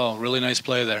defender as well. Really nice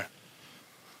play there.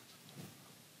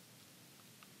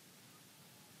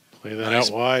 Play that Nice.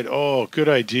 out wide. Oh, good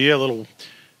idea. Little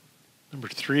number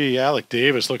 3, Alec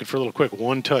Davis, looking for a little quick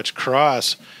one-touch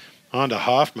cross onto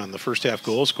Hoffman, the first half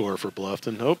goal scorer for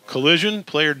Bluffton. Oh, collision,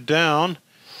 player down.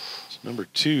 It's number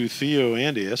 2, Theo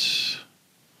Andius.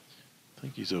 I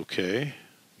think he's okay.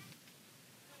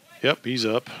 Yep, he's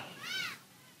up.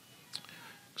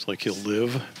 Looks like he'll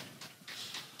live.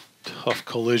 Tough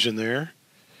collision there.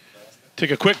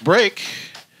 Take a quick break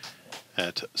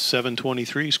at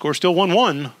 7:23. Score still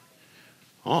 1-1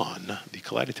 on the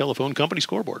Kalida Telephone Company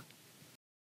scoreboard.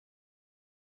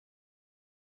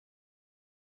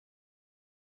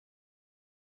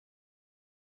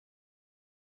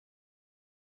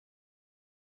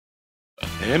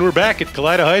 And we're back at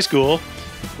Kalida High School.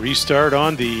 Restart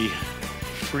on the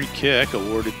free kick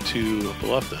awarded to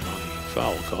Bluffton on the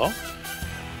foul call.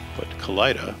 But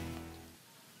Kalida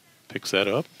picks that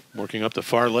up, working up the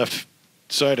far left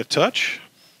side of touch.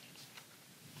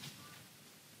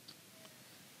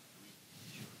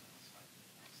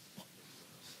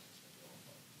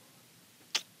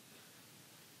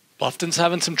 Bluffton's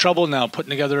having some trouble now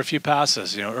putting together a few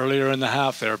passes. You know, earlier in the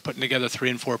half, they were putting together 3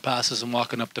 and 4 passes and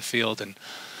walking up the field. And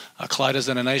Kalida's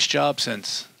done a nice job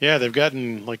since. Yeah, they've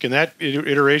gotten, like in that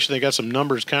iteration, they got some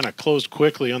numbers kind of closed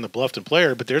quickly on the Bluffton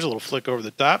player, but there's a little flick over the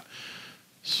top.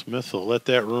 Smith will let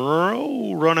that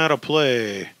run out of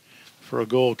play for a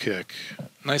goal kick.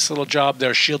 Nice little job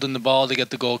there, shielding the ball to get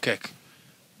the goal kick.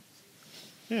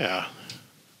 Yeah.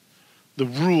 The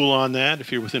rule on that,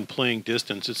 if you're within playing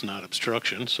distance, it's not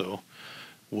obstruction, so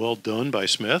Well done by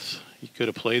Smith. He could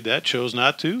have played that, chose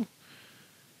not to.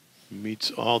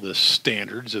 Meets all the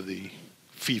standards of the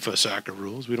FIFA soccer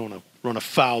rules. We don't want to run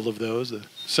afoul of those. The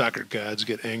soccer gods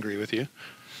get angry with you.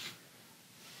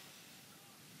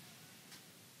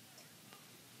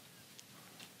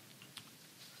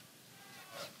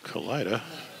 Kalida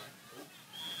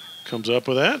comes up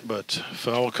with that, but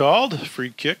foul called.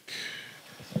 Free kick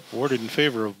awarded in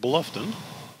favor of Bluffton.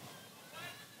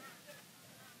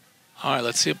 All right,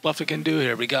 let's see what Bluffton can do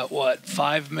here. We got, what,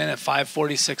 5 minutes,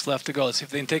 5:46 left to go. Let's see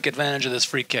if they can take advantage of this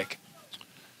free kick.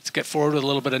 Let's get forward with a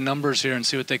little bit of numbers here and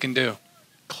see what they can do.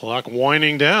 Clock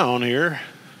winding down here.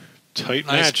 Tight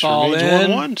Nice match. ball Remains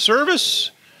in. 1-1.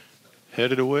 Service.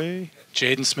 Headed away.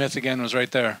 Jaden Smith again was right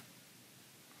there.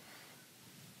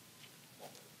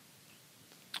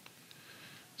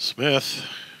 Smith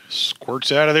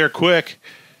squirts out of there quick.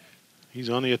 He's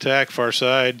on the attack, far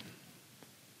side.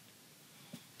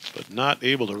 But not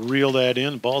able to reel that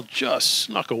in. Ball just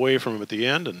snuck away from him at the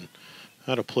end and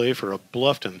had a play for a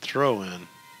Bluffton throw-in.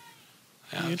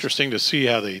 Yeah, Interesting to see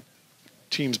how the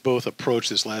teams both approach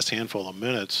this last handful of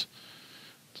minutes.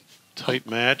 Tight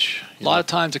match. a lot of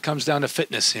times it comes down to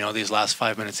fitness, these last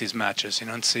 5 minutes, these matches,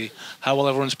 and see how well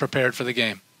everyone's prepared for the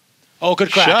game. Oh,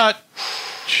 good crack. Shot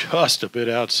just a bit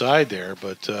outside there,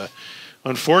 but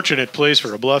unfortunate place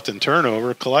for a Bluffton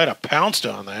turnover. Kalida pounced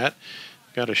on that.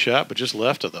 Got a shot, but just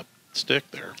left of the stick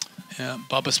there. Yeah,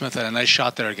 Bubba Smith had a nice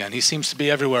shot there again. He seems to be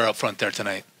everywhere up front there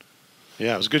tonight.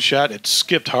 Yeah, it was a good shot. It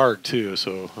skipped hard, too.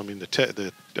 So, I mean,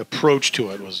 the approach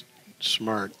to it was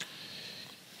smart.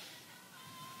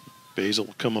 Basil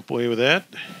will come away with that.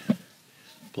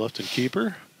 Bluffton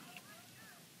keeper.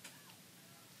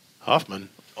 Hoffman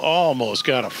almost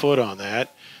got a foot on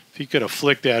that. If he could have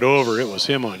flicked that over, it was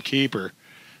him on keeper.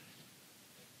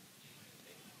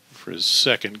 For his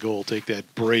second goal, take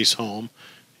that brace home.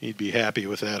 He'd be happy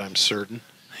with that, I'm certain.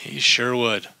 He sure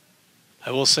would. I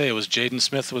will say it was Jaden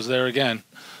Smith was there again.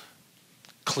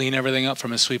 Clean everything up from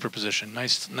his sweeper position.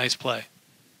 Nice play.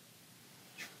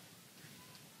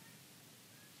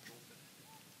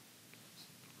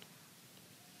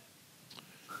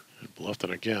 And Bluffton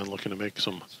again looking to make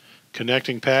some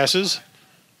connecting passes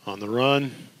on the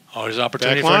run. Oh, there's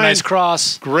opportunity Back for a line. nice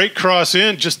cross. Great cross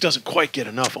in, just doesn't quite get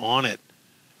enough on it.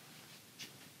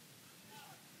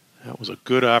 That was a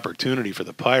good opportunity for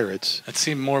the Pirates. It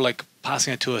seemed more like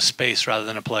passing it to a space rather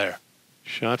than a player.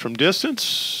 Shot from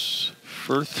distance.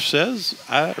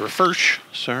 Firsch,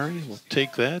 sorry, we'll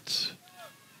take that.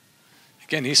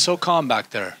 Again, he's so calm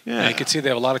back there. Yeah. You can see they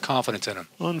have a lot of confidence in him.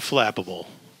 Unflappable.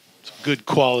 It's a good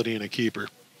quality in a keeper.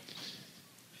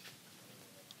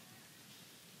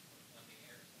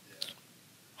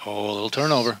 Oh, a little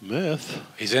turnover. Smith.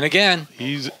 He's in again.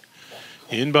 He's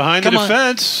in behind Come the on.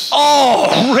 defense.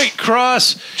 Oh! Great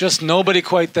cross. Just nobody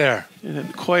quite there.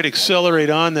 Didn't quite accelerate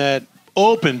on that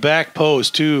open back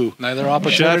post, too. Neither Shot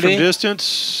from opportunity.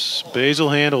 distance. Basil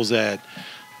handles that.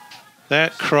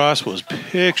 That cross was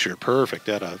picture perfect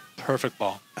out Perfect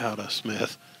ball. of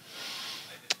Smith.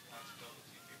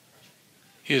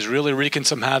 He is really wreaking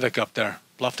some havoc up there.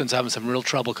 Bluffton's having some real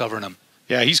trouble covering him.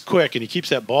 Yeah, he's quick, and he keeps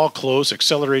that ball close,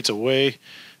 accelerates away.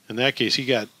 In that case, he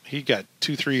got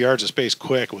 2-3 yards of space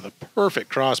quick with a perfect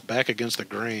cross back against the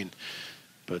grain.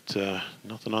 But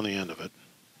nothing on the end of it.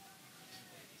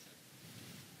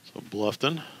 So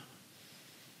Bluffton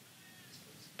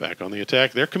back on the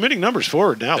attack. They're committing numbers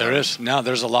forward now. There is. Now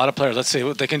there's a lot of players. Let's see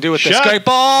what they can do with this. Shot. Great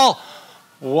ball.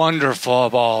 Wonderful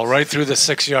ball right through the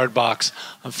 6-yard box.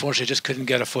 Unfortunately, just couldn't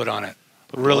get a foot on it.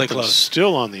 Really Bluffton's close.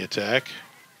 Still on the attack.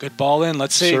 Good ball in.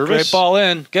 Let's see. Service. Great ball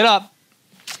in. Get up.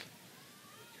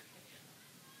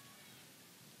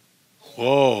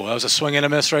 Whoa, that was a swing and a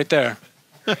miss right there.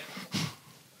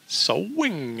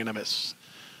 Swing and a miss.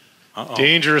 Uh-oh.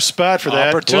 Dangerous spot for that.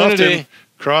 Opportunity. Bluffton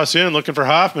cross in, looking for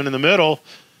Hoffman in the middle.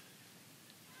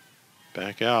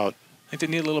 Back out. I think they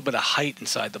need a little bit of height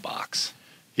inside the box.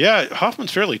 Yeah,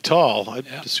 Hoffman's fairly tall. I'd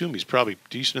Yeah. assume he's probably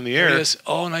decent in the There air. he is.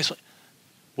 Oh, nice.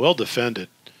 Well defended.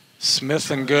 Smith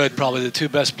and Good, probably the two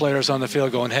best players on the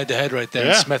field going head-to-head right there.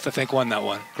 Yeah. Smith, I think, won that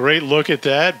one. Great look at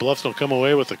that. Bluffton will come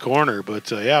away with the corner.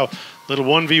 But, yeah, little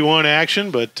 1v1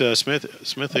 action. But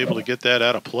Smith able to get that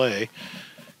out of play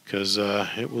because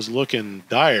it was looking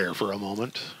dire for a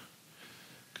moment.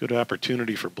 Good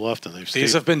opportunity for Bluffton.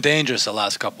 These have been dangerous the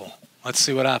last couple. Let's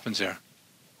see what happens here.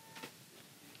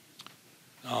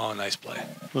 Oh, nice play.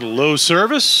 Little low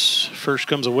service. First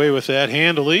comes away with that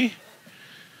handily.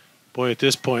 Boy, at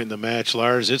this point in the match,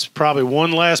 Lars, it's probably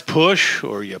one last push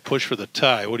or you push for the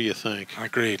tie. What do you think?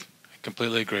 Agreed. I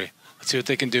completely agree. Let's see what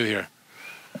they can do here.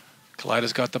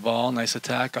 Kalida's got the ball. Nice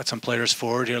attack. Got some players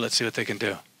forward here. Let's see what they can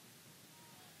do.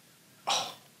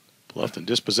 Bluffton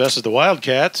dispossesses the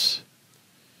Wildcats.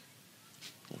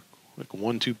 Quick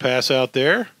 1-2 pass out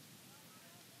there.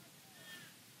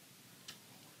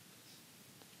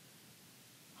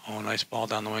 Oh, nice ball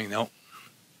down the wing. Nope.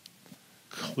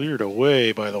 Cleared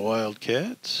away by the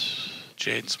Wildcats.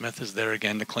 Jaden Smith is there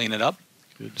again to clean it up.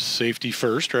 Good safety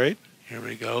first, right? Here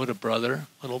we go to brother,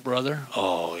 little brother.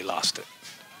 Oh, he lost it.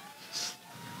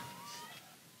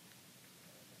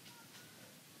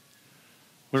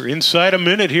 We're inside a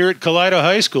minute here at Kalida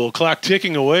High School. Clock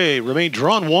ticking away. Remain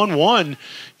drawn 1-1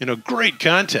 in a great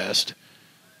contest.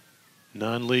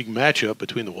 Non-league matchup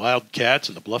between the Wildcats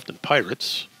and the Bluffton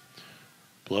Pirates.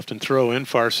 Bluffton throw in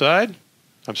far side.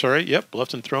 I'm sorry. Yep,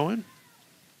 Bluffton throw in.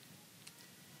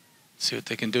 See what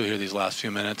they can do here these last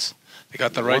few minutes. They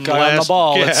got the right One guy on the last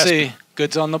ball. Let's gasp. see.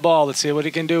 Good's on the ball. Let's see what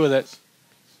he can do with it.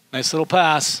 Nice little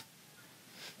pass.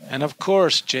 And, of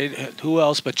course, who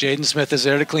else but Jaden Smith is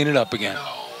there to clean it up again.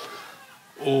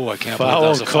 Oh, I can't believe that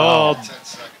was a called. foul. 10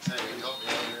 seconds. Hey, will you help me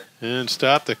out here? And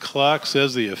stop the clock,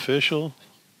 says the official.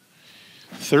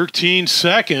 13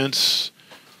 seconds.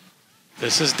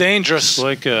 This is dangerous. It's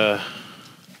like a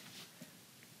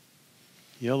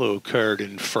yellow card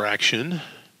infraction.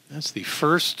 That's the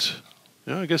first.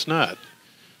 No, I guess not.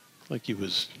 Like he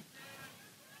was.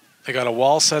 They got a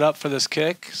wall set up for this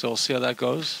kick, so we'll see how that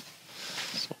goes.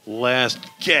 Last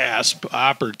gasp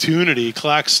opportunity.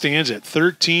 Clock stands at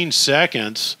 13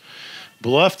 seconds.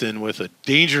 Bluffton with a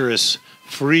dangerous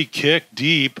free kick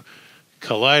deep.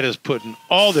 Kalida's putting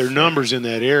all their numbers in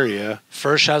that area.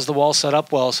 Firsch has the wall set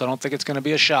up well, so I don't think it's going to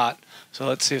be a shot. So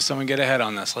let's see if someone get ahead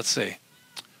on this. Let's see.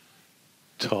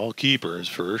 Tall keeper is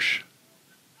Firsch.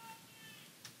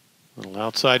 Little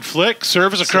outside flick.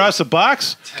 Service across the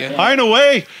box. High and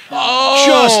away. Oh!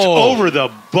 Just over the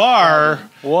bar.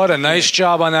 What a nice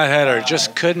job on that header.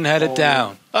 Just couldn't head it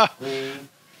down.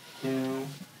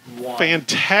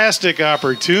 Fantastic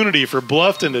opportunity for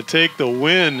Bluffton to take the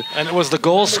win. And it was the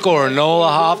goal scorer, Nola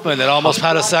Hoffman, that almost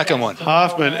had a second one.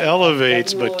 Hoffman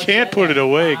elevates but can't put it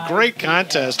away. Great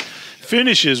contest.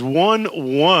 Finishes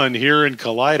 1-1 here in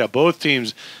Kalida. Both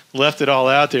teams left it all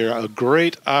out there. A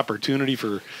great opportunity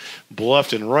for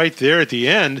Bluffton right there at the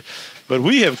end. But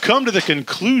we have come to the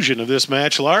conclusion of this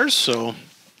match, Lars. So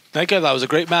thank you. That was a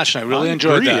great match, and I really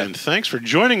enjoyed that. And thanks for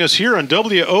joining us here on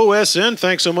WOSN.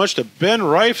 Thanks so much to Ben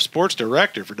Reif, Sports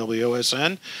Director for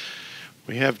WOSN.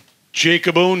 We have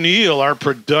Jacob O'Neill, our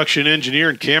production engineer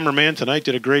and cameraman tonight,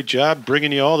 did a great job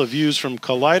bringing you all the views from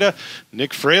Kalida.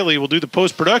 Nick Fraley will do the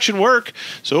post-production work.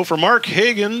 So for Mark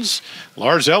Higgins,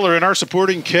 Lars Eller, and our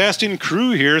supporting cast and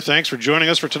crew here, thanks for joining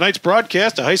us for tonight's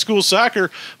broadcast of high school soccer.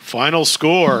 Final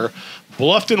score,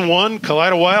 Bluffton 1,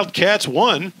 Kalida Wildcats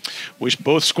 1. Wish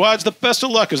both squads the best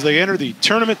of luck as they enter the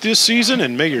tournament this season,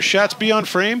 and may your shots be on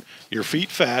frame, your feet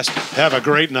fast. Have a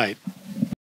great night.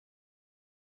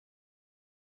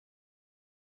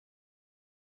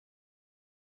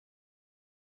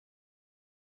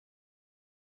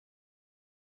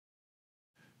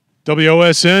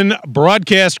 WOSN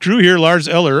broadcast crew here, Lars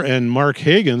Eller and Mark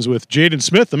Higgins with Jaden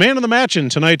Smith, the man of the match in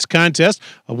tonight's contest,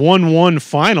 a 1-1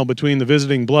 final between the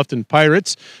visiting Bluffton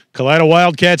Pirates, Kalida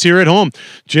Wildcats here at home.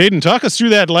 Jaden, talk us through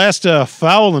that last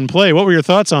foul and play. What were your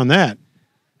thoughts on that?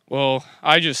 Well,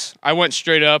 I went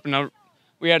straight up, and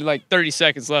we had like 30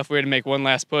 seconds left. We had to make one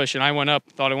last push, and I went up,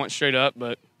 thought I went straight up,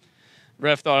 but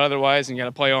ref thought otherwise and got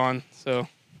to play on. So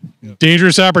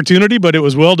dangerous opportunity, but it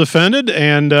was well defended,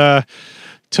 and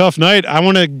tough night.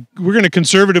 We're going to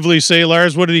conservatively say,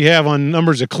 Lars, what did he have on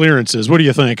numbers of clearances? What do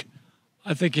you think?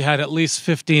 I think you had at least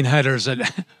 15 headers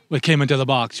that came into the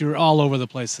box. You were all over the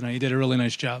place tonight. You did a really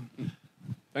nice job.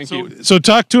 Thank you. So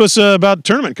talk to us about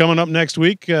tournament coming up next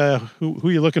week. Who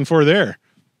are you looking for there?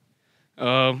 We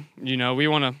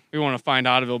want to find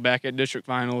Ottoville back at district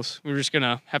finals. We're just going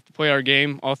to have to play our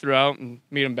game all throughout and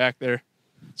meet them back there.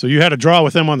 So you had a draw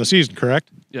with them on the season, correct?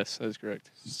 Yes, that is correct.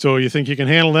 So you think you can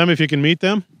handle them if you can meet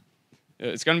them?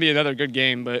 It's going to be another good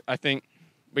game, but I think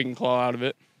we can claw out of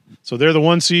it. So they're the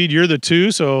 1 seed, you're the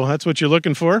 2, so that's what you're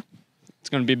looking for? It's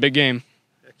going to be a big game.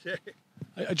 Okay.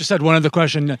 I just had one other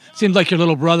question. It seemed like your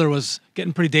little brother was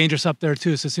getting pretty dangerous up there,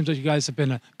 too, so it seems like you guys have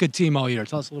been a good team all year.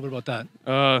 Tell us a little bit about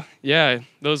that. Yeah,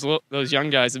 those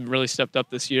young guys have really stepped up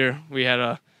this year. We had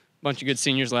a bunch of good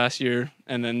seniors last year,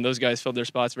 and then those guys filled their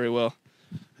spots very well.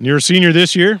 And you're a senior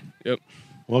this year? Yep.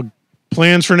 Well,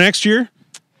 plans for next year?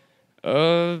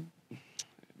 Go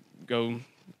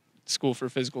school for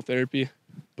physical therapy.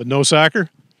 But no soccer?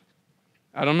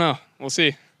 I don't know. We'll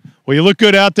see. Well, you look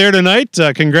good out there tonight.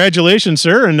 Congratulations,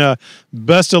 sir, and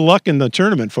best of luck in the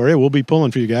tournament for you. We'll be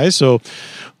pulling for you guys, so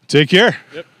take care.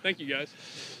 Yep. Thank you, guys.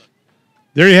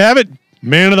 There you have it.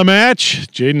 Man of the match,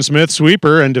 Jaden Smith,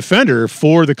 sweeper and defender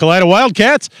for the Kalida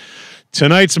Wildcats.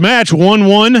 Tonight's match,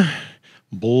 1-1.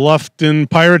 Bluffton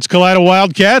Pirates, Kalida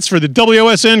Wildcats for the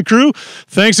WSN crew.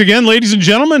 Thanks again, ladies and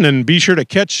gentlemen, and be sure to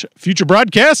catch future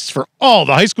broadcasts for all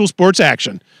the high school sports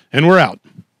action. And we're out.